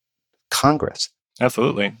government, Congress.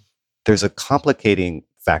 Absolutely. There's a complicating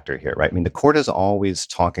factor here, right? I mean, the court is always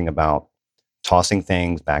talking about tossing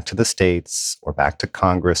things back to the states or back to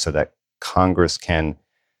Congress so that Congress can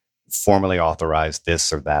formally authorize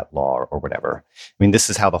this or that law or whatever. I mean, this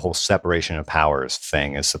is how the whole separation of powers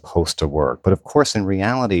thing is supposed to work. But of course, in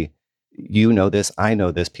reality, you know this, I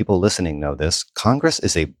know this, people listening know this. Congress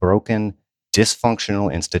is a broken,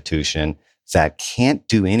 dysfunctional institution that can't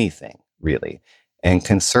do anything, really. And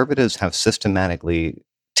conservatives have systematically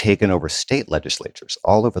taken over state legislatures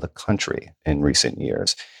all over the country in recent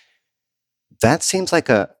years. That seems like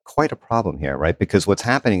quite a problem here, right? Because what's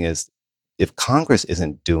happening is if Congress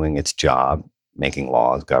isn't doing its job, making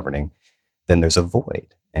laws, governing, then there's a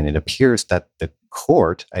void. And it appears that the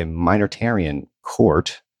court, a minoritarian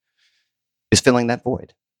court, is filling that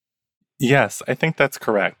void. Yes, I think that's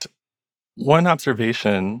correct. One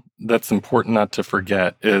observation that's important not to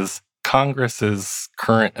forget is Congress's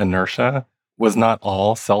current inertia was not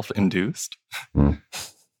all self-induced.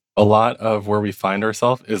 A lot of where we find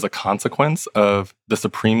ourselves is a consequence of the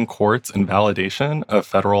Supreme Court's invalidation of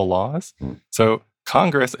federal laws. So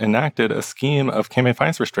Congress enacted a scheme of campaign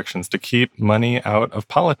finance restrictions to keep money out of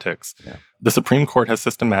politics. Yeah. The Supreme Court has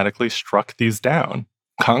systematically struck these down.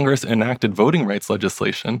 Congress enacted voting rights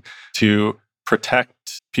legislation to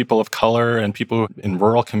protect people of color and people in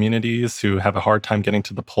rural communities who have a hard time getting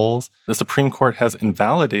to the polls. The Supreme Court has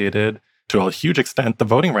invalidated, to a huge extent, the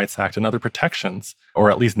Voting Rights Act and other protections, or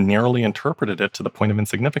at least narrowly interpreted it to the point of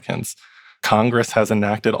insignificance. Congress has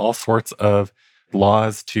enacted all sorts of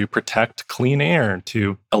laws to protect clean air,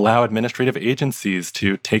 to allow administrative agencies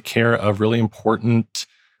to take care of really important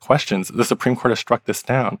questions. The Supreme Court has struck this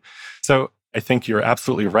down. So I think you're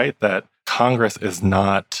absolutely right that Congress is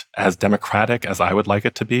not as democratic as I would like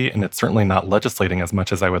it to be, and it's certainly not legislating as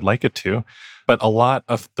much as I would like it to. But a lot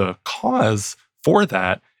of the cause for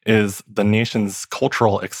that is the nation's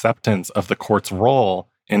cultural acceptance of the court's role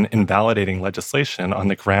in invalidating legislation on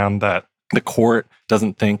the ground that the court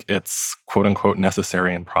doesn't think it's quote unquote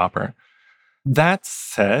necessary and proper. That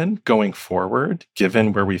said, going forward,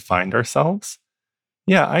 given where we find ourselves,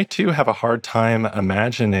 yeah, I too have a hard time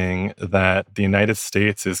imagining that the United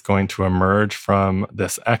States is going to emerge from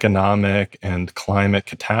this economic and climate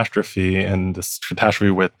catastrophe and this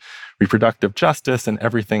catastrophe with reproductive justice and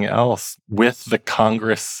everything else with the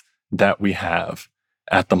Congress that we have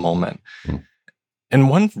at the moment. Mm. And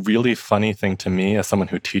one really funny thing to me as someone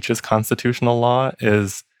who teaches constitutional law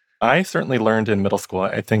is I certainly learned in middle school,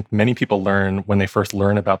 I think many people learn when they first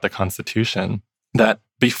learn about the Constitution, that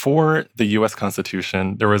before the U.S.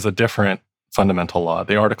 Constitution, there was a different fundamental law,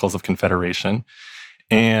 the Articles of Confederation,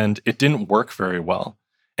 and it didn't work very well.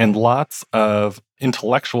 And lots of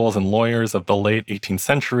intellectuals and lawyers of the late 18th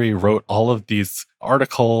century wrote all of these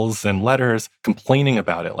articles and letters complaining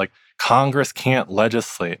about it, like Congress can't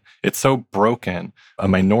legislate. It's so broken. A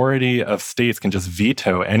minority of states can just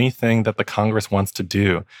veto anything that the Congress wants to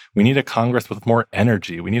do. We need a Congress with more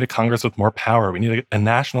energy. We need a Congress with more power. We need a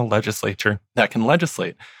national legislature that can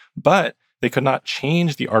legislate. But they could not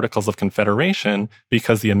change the Articles of Confederation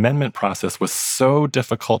because the amendment process was so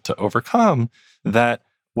difficult to overcome that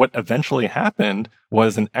what eventually happened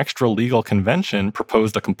was an extra legal convention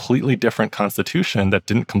proposed a completely different constitution that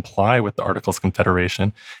didn't comply with the Articles of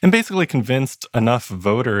Confederation and basically convinced enough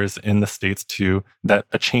voters in the states that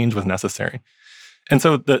a change was necessary. And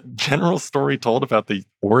so the general story told about the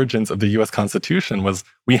origins of the U.S. Constitution was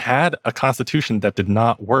we had a constitution that did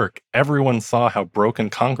not work. Everyone saw how broken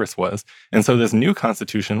Congress was. And so this new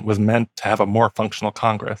constitution was meant to have a more functional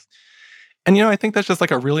Congress. And, I think that's just like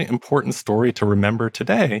a really important story to remember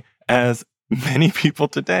today, as many people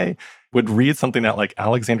today would read something that like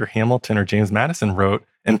Alexander Hamilton or James Madison wrote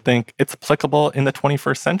and think it's applicable in the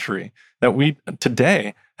 21st century, that we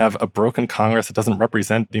today have a broken Congress that doesn't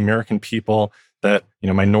represent the American people, that,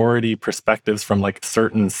 minority perspectives from like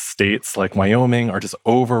certain states like Wyoming are just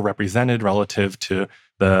overrepresented relative to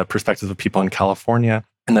the perspectives of people in California,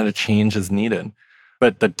 and that a change is needed.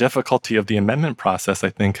 But the difficulty of the amendment process, I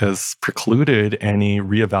think, has precluded any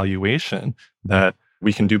reevaluation that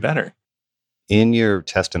we can do better. In your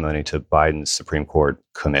testimony to Biden's Supreme Court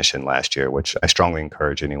commission last year, which I strongly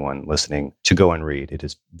encourage anyone listening to go and read, it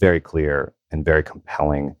is very clear and very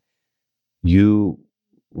compelling. You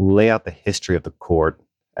lay out the history of the court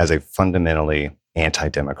as a fundamentally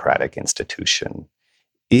anti-democratic institution.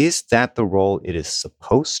 Is that the role it is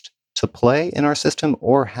supposed to play in our system,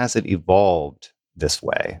 or has it evolved this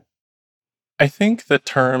way? I think the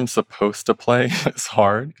term supposed to play is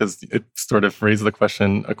hard because it sort of raises the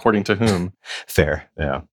question, according to whom? Fair,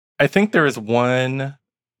 yeah. I think there is one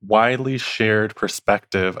widely shared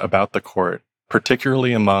perspective about the court,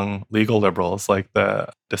 particularly among legal liberals, like the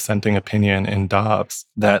dissenting opinion in Dobbs,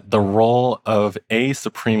 that the role of a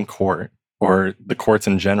Supreme Court, or the courts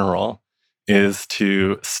in general, is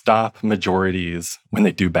to stop majorities when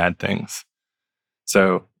they do bad things.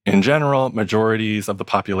 So, in general, majorities of the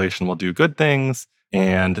population will do good things,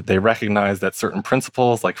 and they recognize that certain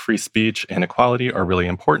principles like free speech and equality are really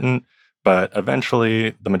important, but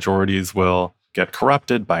eventually the majorities will get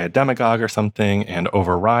corrupted by a demagogue or something and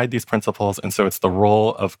override these principles. And so it's the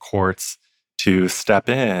role of courts to step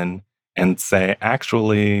in and say,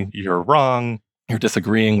 actually, you're wrong. You're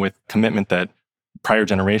disagreeing with commitment that prior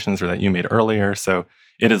generations or that you made earlier. So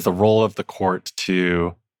it is the role of the court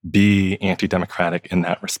to be anti-democratic in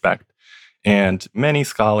that respect. And many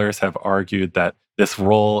scholars have argued that this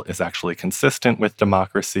role is actually consistent with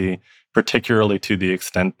democracy, particularly to the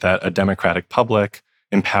extent that a democratic public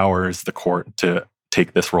empowers the court to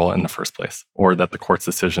take this role in the first place, or that the court's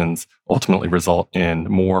decisions ultimately result in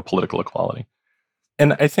more political equality.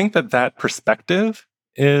 And I think that that perspective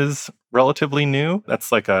is relatively new.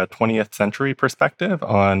 That's like a 20th century perspective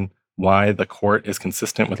on why the court is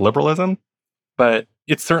consistent with liberalism. But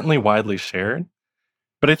it's certainly widely shared.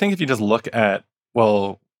 But I think if you just look at,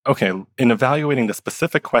 in evaluating the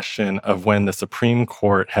specific question of when the Supreme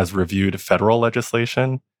Court has reviewed federal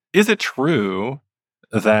legislation, is it true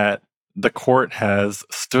that the court has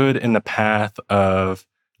stood in the path of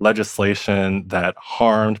legislation that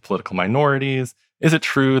harmed political minorities? Is it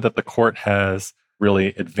true that the court has really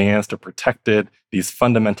advanced or protected these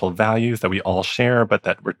fundamental values that we all share, but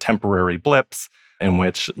that were temporary blips in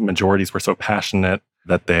which majorities were so passionate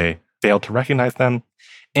that they failed to recognize them?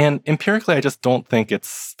 And empirically, I just don't think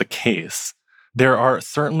it's the case. There are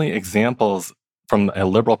certainly examples from a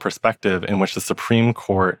liberal perspective in which the Supreme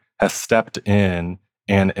Court has stepped in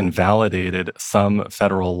and invalidated some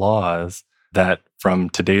federal laws that, from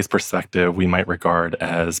today's perspective, we might regard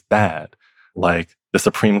as bad. Like the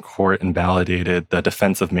Supreme Court invalidated the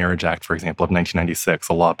Defense of Marriage Act, for example, of 1996,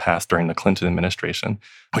 a law passed during the Clinton administration,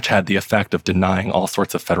 which had the effect of denying all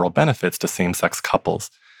sorts of federal benefits to same-sex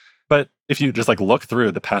couples. But if you just look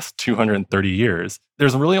through the past 230 years,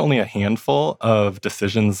 there's really only a handful of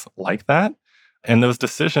decisions like that. And those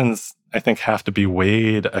decisions, I think, have to be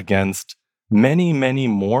weighed against many, many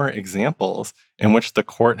more examples in which the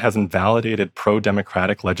court has invalidated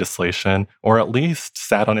pro-democratic legislation, or at least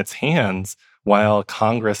sat on its hands while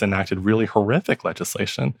Congress enacted really horrific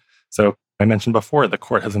legislation. So I mentioned before, the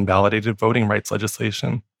court has invalidated voting rights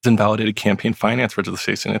legislation. It's invalidated campaign finance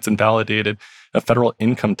legislation. It's invalidated a federal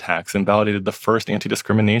income tax, invalidated the first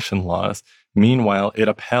anti-discrimination laws. Meanwhile, it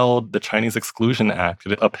upheld the Chinese Exclusion Act.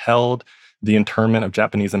 It upheld the internment of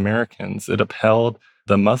Japanese Americans. It upheld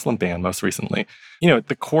the Muslim ban most recently.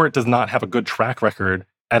 The court does not have a good track record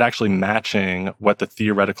at actually matching what the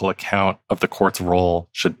theoretical account of the court's role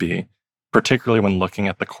should be, particularly when looking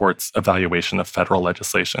at the court's evaluation of federal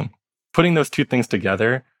legislation. Putting those two things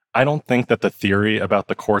together, I don't think that the theory about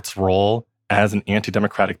the court's role as an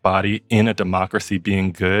anti-democratic body in a democracy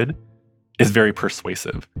being good is very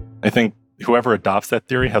persuasive. I think whoever adopts that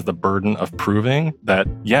theory has the burden of proving that,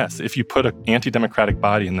 yes, if you put an anti-democratic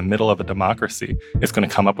body in the middle of a democracy, it's going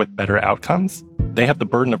to come up with better outcomes. They have the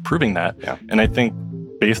burden of proving that. Yeah. And I think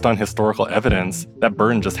based on historical evidence, that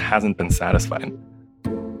burden just hasn't been satisfied.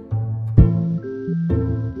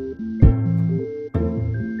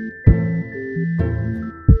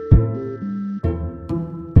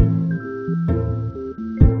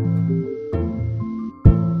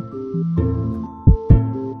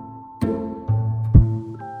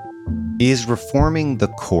 Is reforming the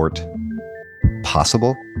court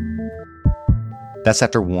possible? That's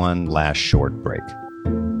after one last short break.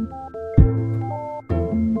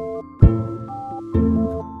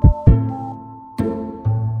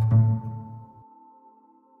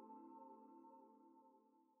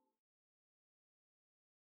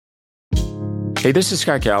 Hey, this is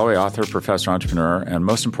Scott Galloway, author, professor, entrepreneur, and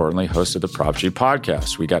most importantly, host of the Prop G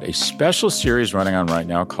podcast. We got a special series running on right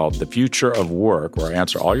now called The Future of Work, where I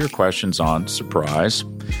answer all your questions on, surprise,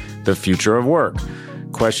 the future of work.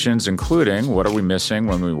 Questions including, what are we missing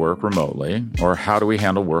when we work remotely? Or how do we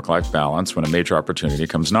handle work-life balance when a major opportunity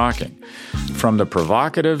comes knocking? From the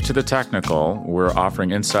provocative to the technical, we're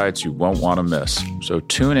offering insights you won't want to miss. So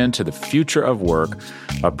tune in to The Future of Work,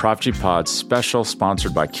 a Prop G Pod special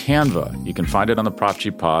sponsored by Canva. You can find it on the Prop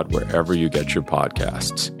G Pod wherever you get your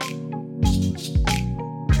podcasts.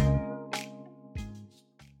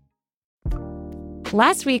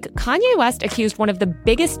 Last week, Kanye West accused one of the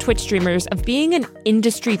biggest Twitch streamers of being an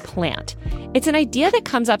industry plant. It's an idea that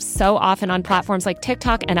comes up so often on platforms like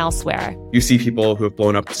TikTok and elsewhere. You see people who have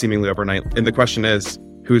blown up seemingly overnight, and the question is,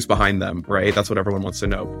 who's behind them, right? That's what everyone wants to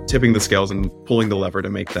know. Tipping the scales and pulling the lever to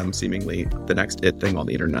make them seemingly the next it thing on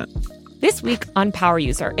the internet. This week on Power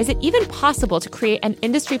User, is it even possible to create an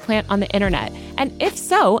industry plant on the internet? And if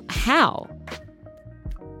so, how?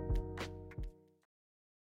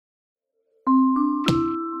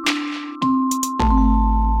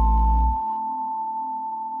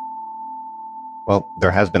 Well,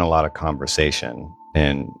 there has been a lot of conversation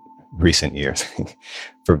in recent years,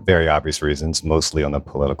 for very obvious reasons, mostly on the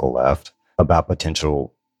political left, about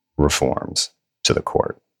potential reforms to the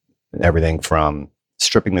court. Everything from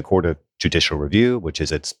stripping the court of judicial review, which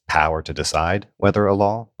is its power to decide whether a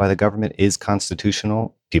law by the government is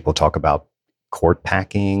constitutional. People talk about court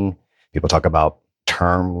packing. People talk about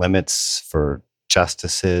term limits for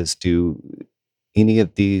justices. Do any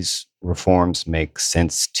of these reforms make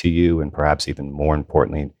sense to you? And perhaps even more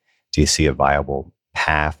importantly, do you see a viable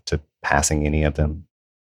path to passing any of them?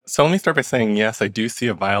 So let me start by saying, yes, I do see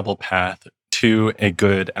a viable path to a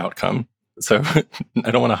good outcome. So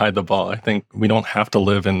I don't want to hide the ball. I think we don't have to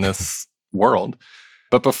live in this world.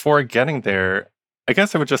 But before getting there, I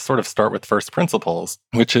guess I would just sort of start with first principles,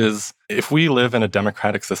 which is if we live in a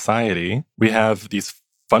democratic society, we have these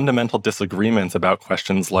fundamental disagreements about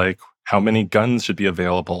questions like how many guns should be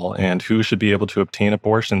available and who should be able to obtain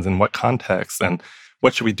abortions in what context and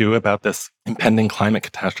what should we do about this impending climate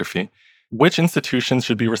catastrophe. Which institutions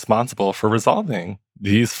should be responsible for resolving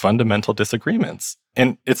these fundamental disagreements?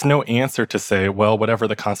 And it's no answer to say, well, whatever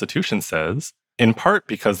the Constitution says, in part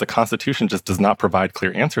because the Constitution just does not provide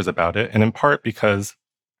clear answers about it, and in part because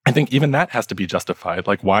I think even that has to be justified.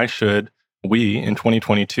 Like, why should we, in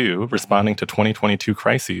 2022, responding to 2022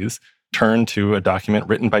 crises, turn to a document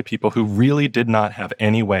written by people who really did not have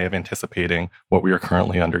any way of anticipating what we are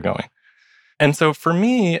currently undergoing. And so for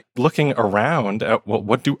me, looking around at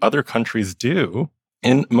what do other countries do,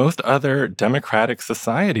 in most other democratic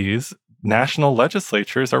societies, national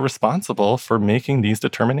legislatures are responsible for making these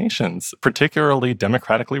determinations, particularly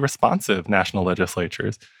democratically responsive national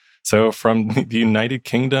legislatures. So from the United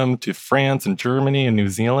Kingdom to France and Germany and New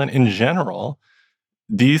Zealand, in general,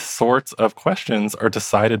 these sorts of questions are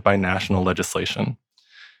decided by national legislation.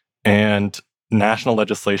 And national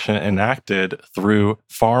legislation enacted through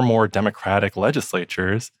far more democratic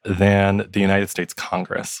legislatures than the United States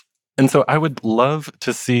Congress. And so I would love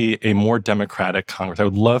to see a more democratic Congress. I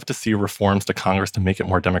would love to see reforms to Congress to make it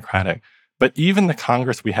more democratic. But even the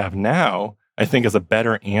Congress we have now, I think, is a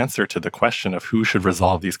better answer to the question of who should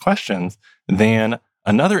resolve these questions than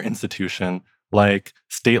another institution like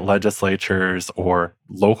state legislatures or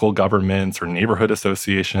local governments or neighborhood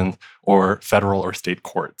associations or federal or state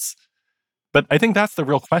courts. But I think that's the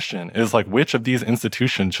real question, is like, which of these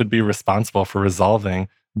institutions should be responsible for resolving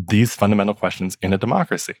these fundamental questions in a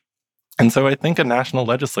democracy? And so I think a national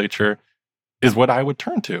legislature is what I would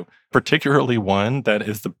turn to, particularly one that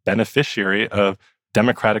is the beneficiary of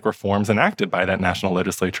democratic reforms enacted by that national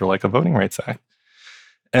legislature, like a Voting Rights Act.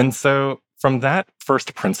 And so from that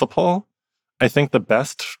first principle, I think the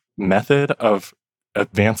best method of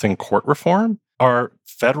advancing court reform are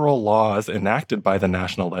federal laws enacted by the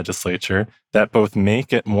national legislature that both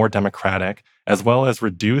make it more democratic as well as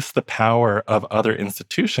reduce the power of other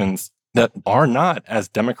institutions that are not as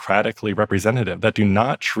democratically representative, that do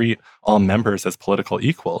not treat all members as political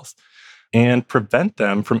equals, and prevent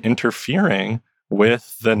them from interfering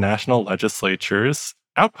with the national legislature's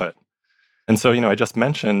output. And so, I just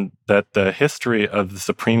mentioned that the history of the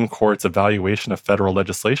Supreme Court's evaluation of federal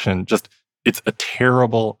legislation, it's a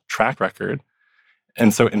terrible track record.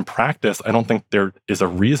 And so in practice, I don't think there is a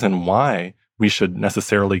reason why we should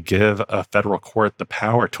necessarily give a federal court the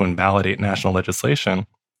power to invalidate national legislation.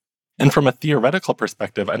 And from a theoretical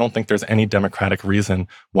perspective, I don't think there's any democratic reason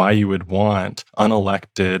why you would want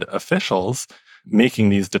unelected officials making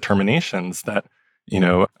these determinations that,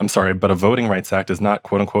 I'm sorry, but a Voting Rights Act is not,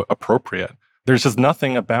 quote unquote, appropriate. There's just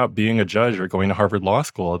nothing about being a judge or going to Harvard Law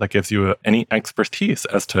School that gives you any expertise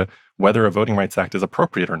as to whether a Voting Rights Act is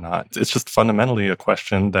appropriate or not. It's just fundamentally a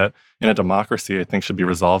question that in a democracy, I think, should be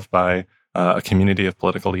resolved by a community of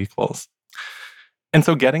political equals. And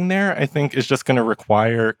so getting there, I think, is just going to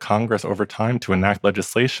require Congress over time to enact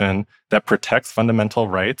legislation that protects fundamental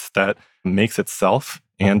rights, that makes itself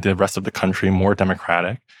and the rest of the country more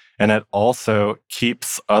democratic, and it also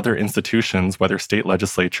keeps other institutions, whether state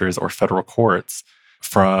legislatures or federal courts,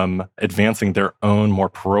 from advancing their own more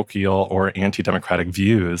parochial or anti-democratic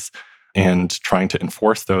views and trying to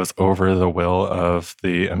enforce those over the will of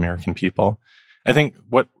the American people. I think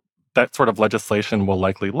what that sort of legislation will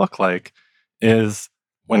likely look like is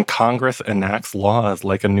when Congress enacts laws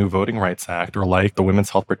like a new Voting Rights Act or like the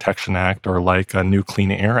Women's Health Protection Act or like a new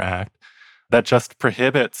Clean Air Act that just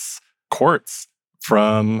prohibits courts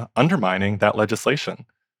from undermining that legislation.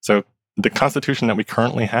 So the Constitution that we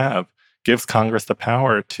currently have gives Congress the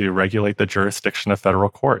power to regulate the jurisdiction of federal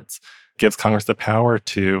courts, gives Congress the power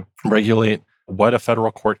to regulate what a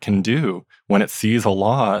federal court can do when it sees a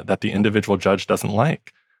law that the individual judge doesn't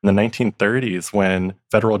like. In the 1930s, when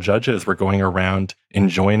federal judges were going around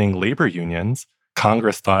enjoining labor unions,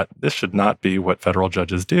 Congress thought this should not be what federal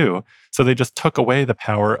judges do. So they just took away the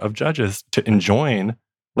power of judges to enjoin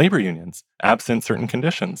labor unions, absent certain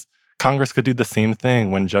conditions. Congress could do the same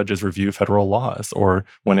thing when judges review federal laws or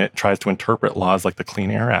when it tries to interpret laws like the Clean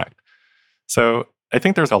Air Act. So I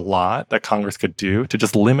think there's a lot that Congress could do to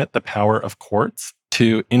just limit the power of courts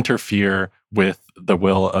to interfere with the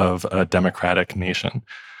will of a democratic nation,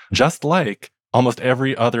 just like almost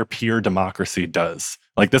every other peer democracy does.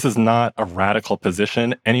 Like, this is not a radical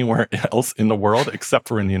position anywhere else in the world except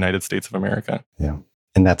for in the United States of America. Yeah.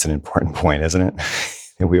 And that's an important point, isn't it?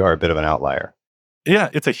 We are a bit of an outlier. Yeah,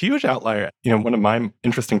 it's a huge outlier. One of my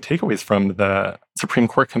interesting takeaways from the Supreme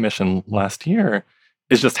Court Commission last year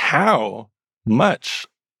is just how much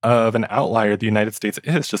of an outlier the United States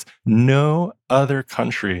is. Just no other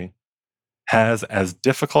country has as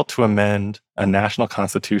difficult to amend a national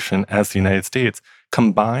constitution as the United States,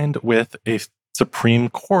 combined with a Supreme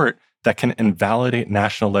Court that can invalidate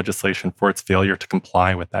national legislation for its failure to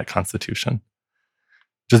comply with that constitution.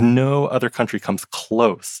 Just no other country comes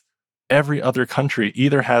close. Every other country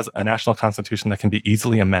either has a national constitution that can be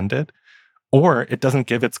easily amended, or it doesn't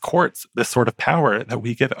give its courts this sort of power that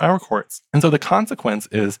we give our courts. And so the consequence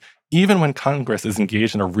is even when Congress is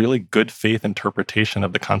engaged in a really good faith interpretation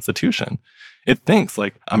of the Constitution. It thinks,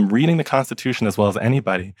 like, I'm reading the Constitution as well as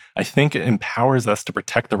anybody. I think it empowers us to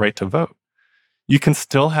protect the right to vote. You can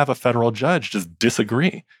still have a federal judge just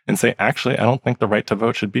disagree and say, actually, I don't think the right to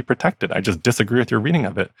vote should be protected. I just disagree with your reading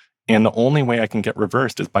of it. And the only way I can get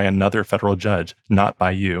reversed is by another federal judge, not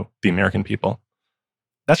by you, the American people.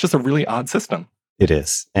 That's just a really odd system. It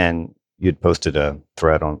is. And you'd posted a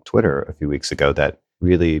thread on Twitter a few weeks ago that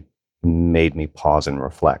really made me pause and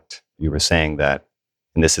reflect. You were saying that,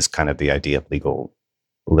 and this is kind of the idea of legal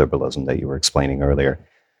liberalism that you were explaining earlier.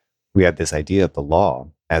 We have this idea of the law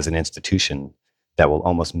as an institution that will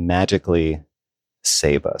almost magically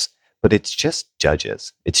save us. But it's just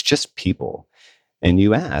judges. It's just people. And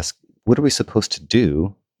you ask, what are we supposed to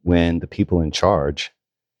do when the people in charge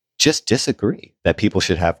just disagree that people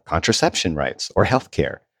should have contraception rights or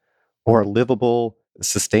healthcare or a livable,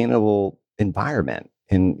 sustainable environment?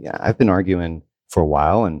 And I've been arguing for a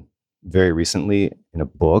while, and very recently in a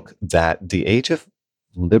book, that the age of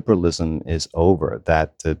liberalism is over,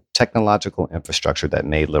 that the technological infrastructure that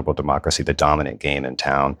made liberal democracy the dominant game in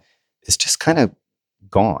town is just kind of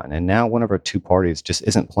gone. And now one of our two parties just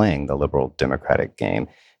isn't playing the liberal democratic game.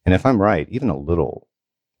 And if I'm right, even a little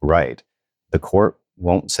right, the court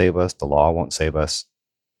won't save us, the law won't save us,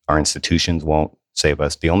 our institutions won't save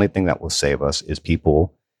us. The only thing that will save us is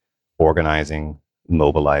people organizing,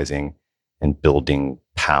 mobilizing, and building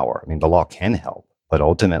power. I mean, the law can help, but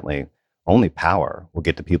ultimately, only power will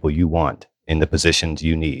get the people you want in the positions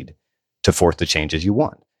you need to force the changes you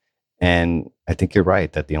want. And I think you're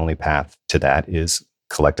right that the only path to that is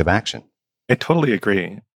collective action. I totally agree.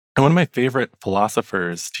 And one of my favorite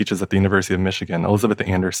philosophers teaches at the University of Michigan, Elizabeth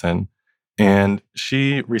Anderson, and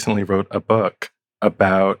she recently wrote a book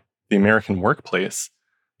about the American workplace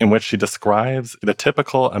in which she describes the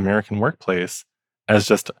typical American workplace as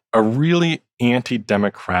just a really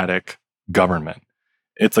anti-democratic government.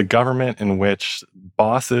 It's a government in which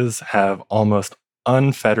bosses have almost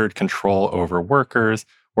unfettered control over workers.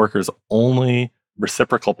 Workers' only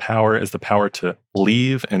reciprocal power is the power to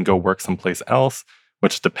leave and go work someplace else,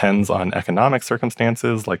 which depends on economic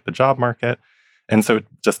circumstances like the job market. And so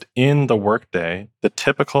just in the workday, the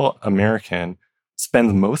typical American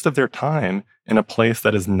spends most of their time in a place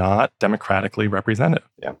that is not democratically represented.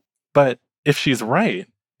 Yeah. But if she's right,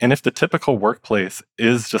 and if the typical workplace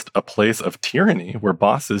is just a place of tyranny where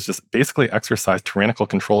bosses just basically exercise tyrannical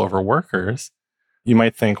control over workers, you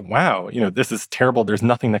might think, wow, this is terrible. There's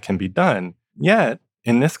nothing that can be done. Yet,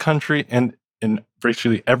 in this country and in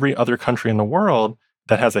virtually every other country in the world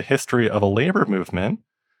that has a history of a labor movement,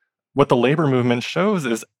 what the labor movement shows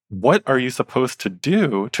is, what are you supposed to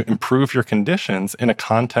do to improve your conditions in a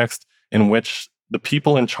context in which the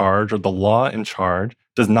people in charge or the law in charge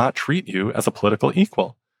does not treat you as a political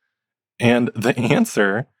equal? And the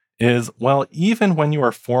answer is, well, even when you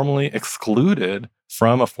are formally excluded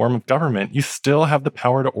from a form of government, you still have the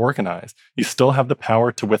power to organize. You still have the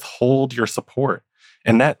power to withhold your support.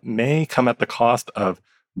 And that may come at the cost of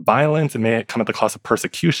violence. It may come at the cost of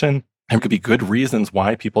persecution. There could be good reasons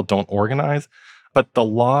why people don't organize. But the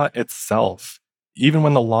law itself, even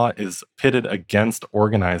when the law is pitted against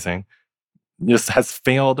organizing, just has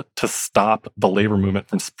failed to stop the labor movement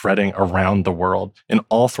from spreading around the world in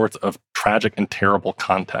all sorts of tragic and terrible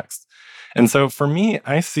contexts. And so for me,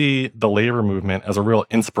 I see the labor movement as a real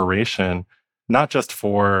inspiration, not just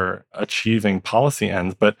for achieving policy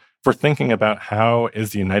ends, but for thinking about how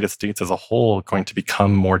is the United States as a whole going to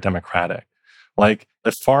become more democratic. Like,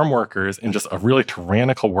 if farm workers in just a really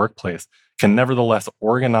tyrannical workplace can nevertheless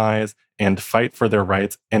organize and fight for their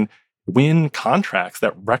rights and win contracts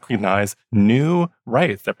that recognize new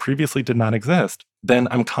rights that previously did not exist, then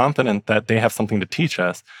I'm confident that they have something to teach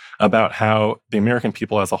us about how the American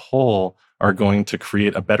people as a whole are going to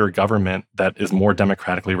create a better government that is more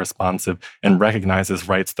democratically responsive and recognizes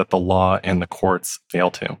rights that the law and the courts fail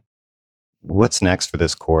to. What's next for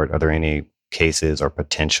this court? Are there any cases or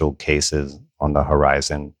potential cases on the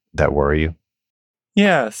horizon that worry you?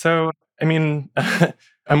 Yeah, so, I'm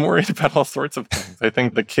worried about all sorts of things. I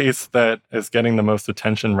think the case that is getting the most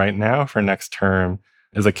attention right now for next term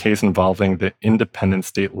is a case involving the independent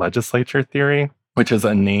state legislature theory, which is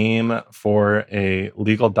a name for a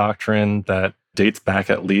legal doctrine that dates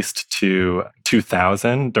back at least to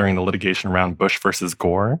 2000 during the litigation around Bush versus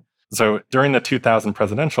Gore. So during the 2000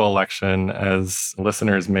 presidential election, as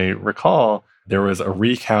listeners may recall, there was a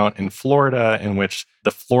recount in Florida in which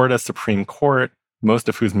the Florida Supreme Court, most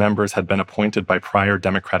of whose members had been appointed by prior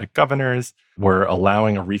Democratic governors, were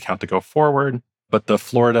allowing a recount to go forward. But the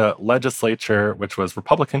Florida legislature, which was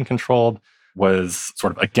Republican-controlled, was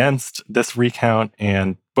sort of against this recount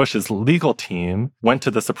and Bush's legal team went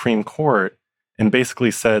to the Supreme Court and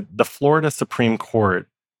basically said the Florida Supreme Court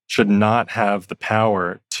should not have the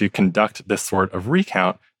power to conduct this sort of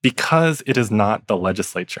recount because it is not the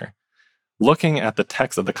legislature. Looking at the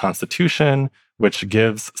text of the Constitution, which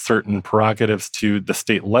gives certain prerogatives to the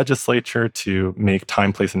state legislature to make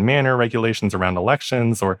time, place, and manner regulations around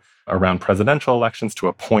elections or around presidential elections to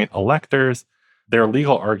appoint electors, their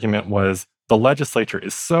legal argument was the legislature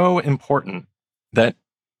is so important that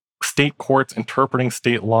state courts interpreting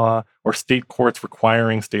state law or state courts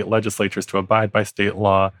requiring state legislatures to abide by state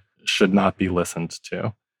law should not be listened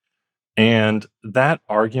to. And that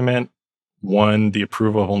argument won the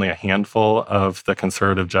approval of only a handful of the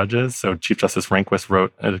conservative judges. So Chief Justice Rehnquist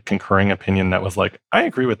wrote a concurring opinion that was like, I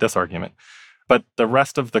agree with this argument. But the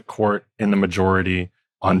rest of the court in the majority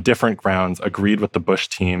on different grounds agreed with the Bush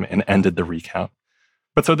team and ended the recount.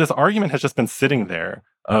 But so this argument has just been sitting there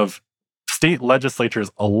of state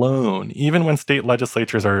legislatures alone, even when state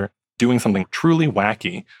legislatures are doing something truly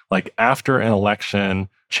wacky, like after an election,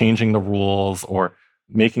 changing the rules or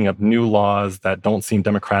making up new laws that don't seem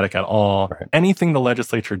democratic at all. Right. Anything the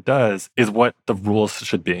legislature does is what the rules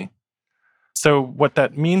should be. So what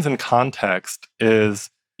that means in context is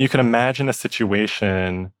you can imagine a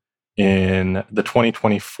situation in the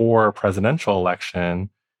 2024 presidential election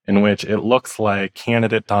in which it looks like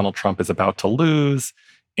candidate Donald Trump is about to lose,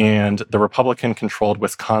 and the Republican-controlled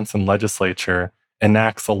Wisconsin legislature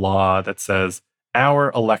enacts a law that says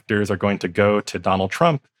our electors are going to go to Donald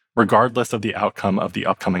Trump regardless of the outcome of the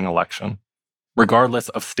upcoming election, regardless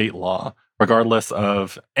of state law, regardless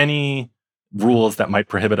of any rules that might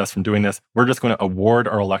prohibit us from doing this. We're just going to award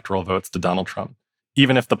our electoral votes to Donald Trump,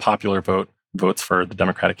 even if the popular vote votes for the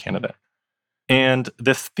Democratic candidate. And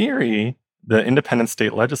this theory, the independent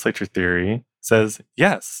state legislature theory, says,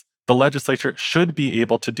 yes, the legislature should be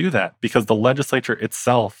able to do that because the legislature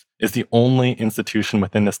itself is the only institution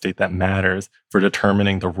within the state that matters for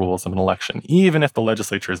determining the rules of an election, even if the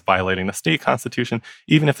legislature is violating the state constitution,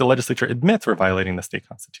 even if the legislature admits we're violating the state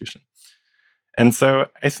constitution. And so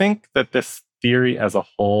I think that this theory as a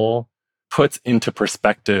whole puts into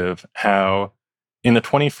perspective how in the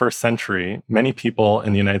 21st century, many people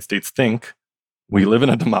in the United States think we live in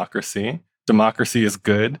a democracy. Democracy is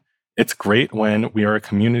good. It's great when we are a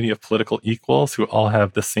community of political equals who all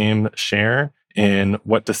have the same share in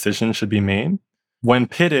what decisions should be made. When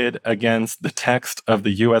pitted against the text of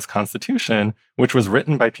the US Constitution, which was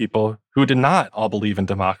written by people who did not all believe in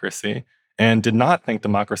democracy and did not think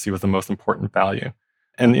democracy was the most important value.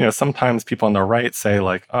 And, sometimes people on the right say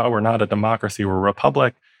like, oh, we're not a democracy, we're a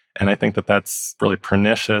republic. And I think that that's really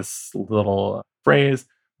pernicious little phrase.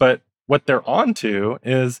 But what they're onto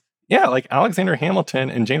is, yeah, like Alexander Hamilton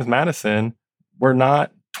and James Madison were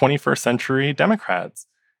not 21st century Democrats.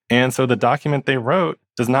 And so the document they wrote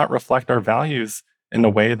does not reflect our values in the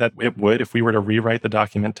way that it would if we were to rewrite the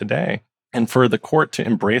document today. And for the court to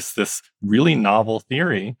embrace this really novel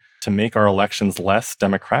theory to make our elections less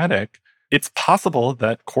democratic, it's possible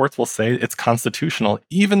that courts will say it's constitutional,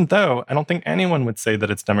 even though I don't think anyone would say that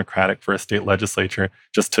it's democratic for a state legislature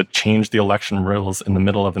just to change the election rules in the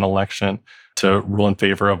middle of an election to rule in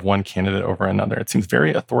favor of one candidate over another. It seems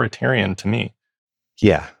very authoritarian to me.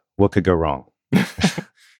 Yeah, what could go wrong?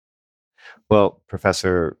 Well,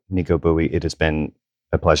 Professor Nico Bowie, it has been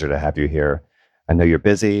a pleasure to have you here. I know you're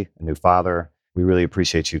busy, a new father. We really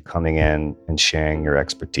appreciate you coming in and sharing your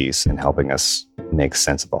expertise and helping us make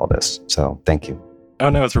sense of all this. So thank you. Oh,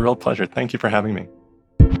 no, it's a real pleasure. Thank you for having me.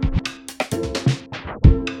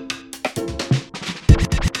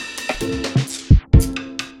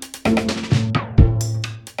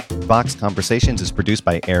 Vox Conversations is produced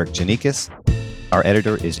by Eric Janikis. Our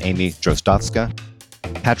editor is Amy Drozdowska.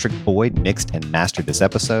 Patrick Boyd mixed and mastered this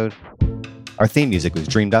episode. Our theme music was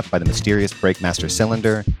dreamed up by the mysterious Breakmaster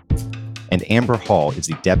Cylinder. And Amber Hall is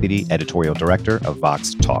the Deputy Editorial Director of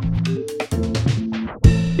Vox Talk.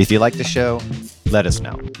 If you like the show, let us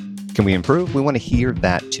know. Can we improve? We want to hear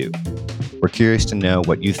that too. We're curious to know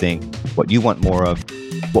what you think, what you want more of,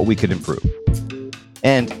 what we could improve.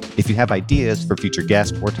 And if you have ideas for future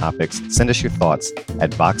guests or topics, send us your thoughts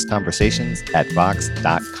at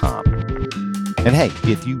voxconversations@vox.com. And hey,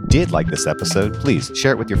 if you did like this episode, please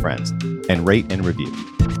share it with your friends and rate and review.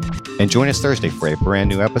 And join us Thursday for a brand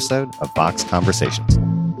new episode of Vox Conversations.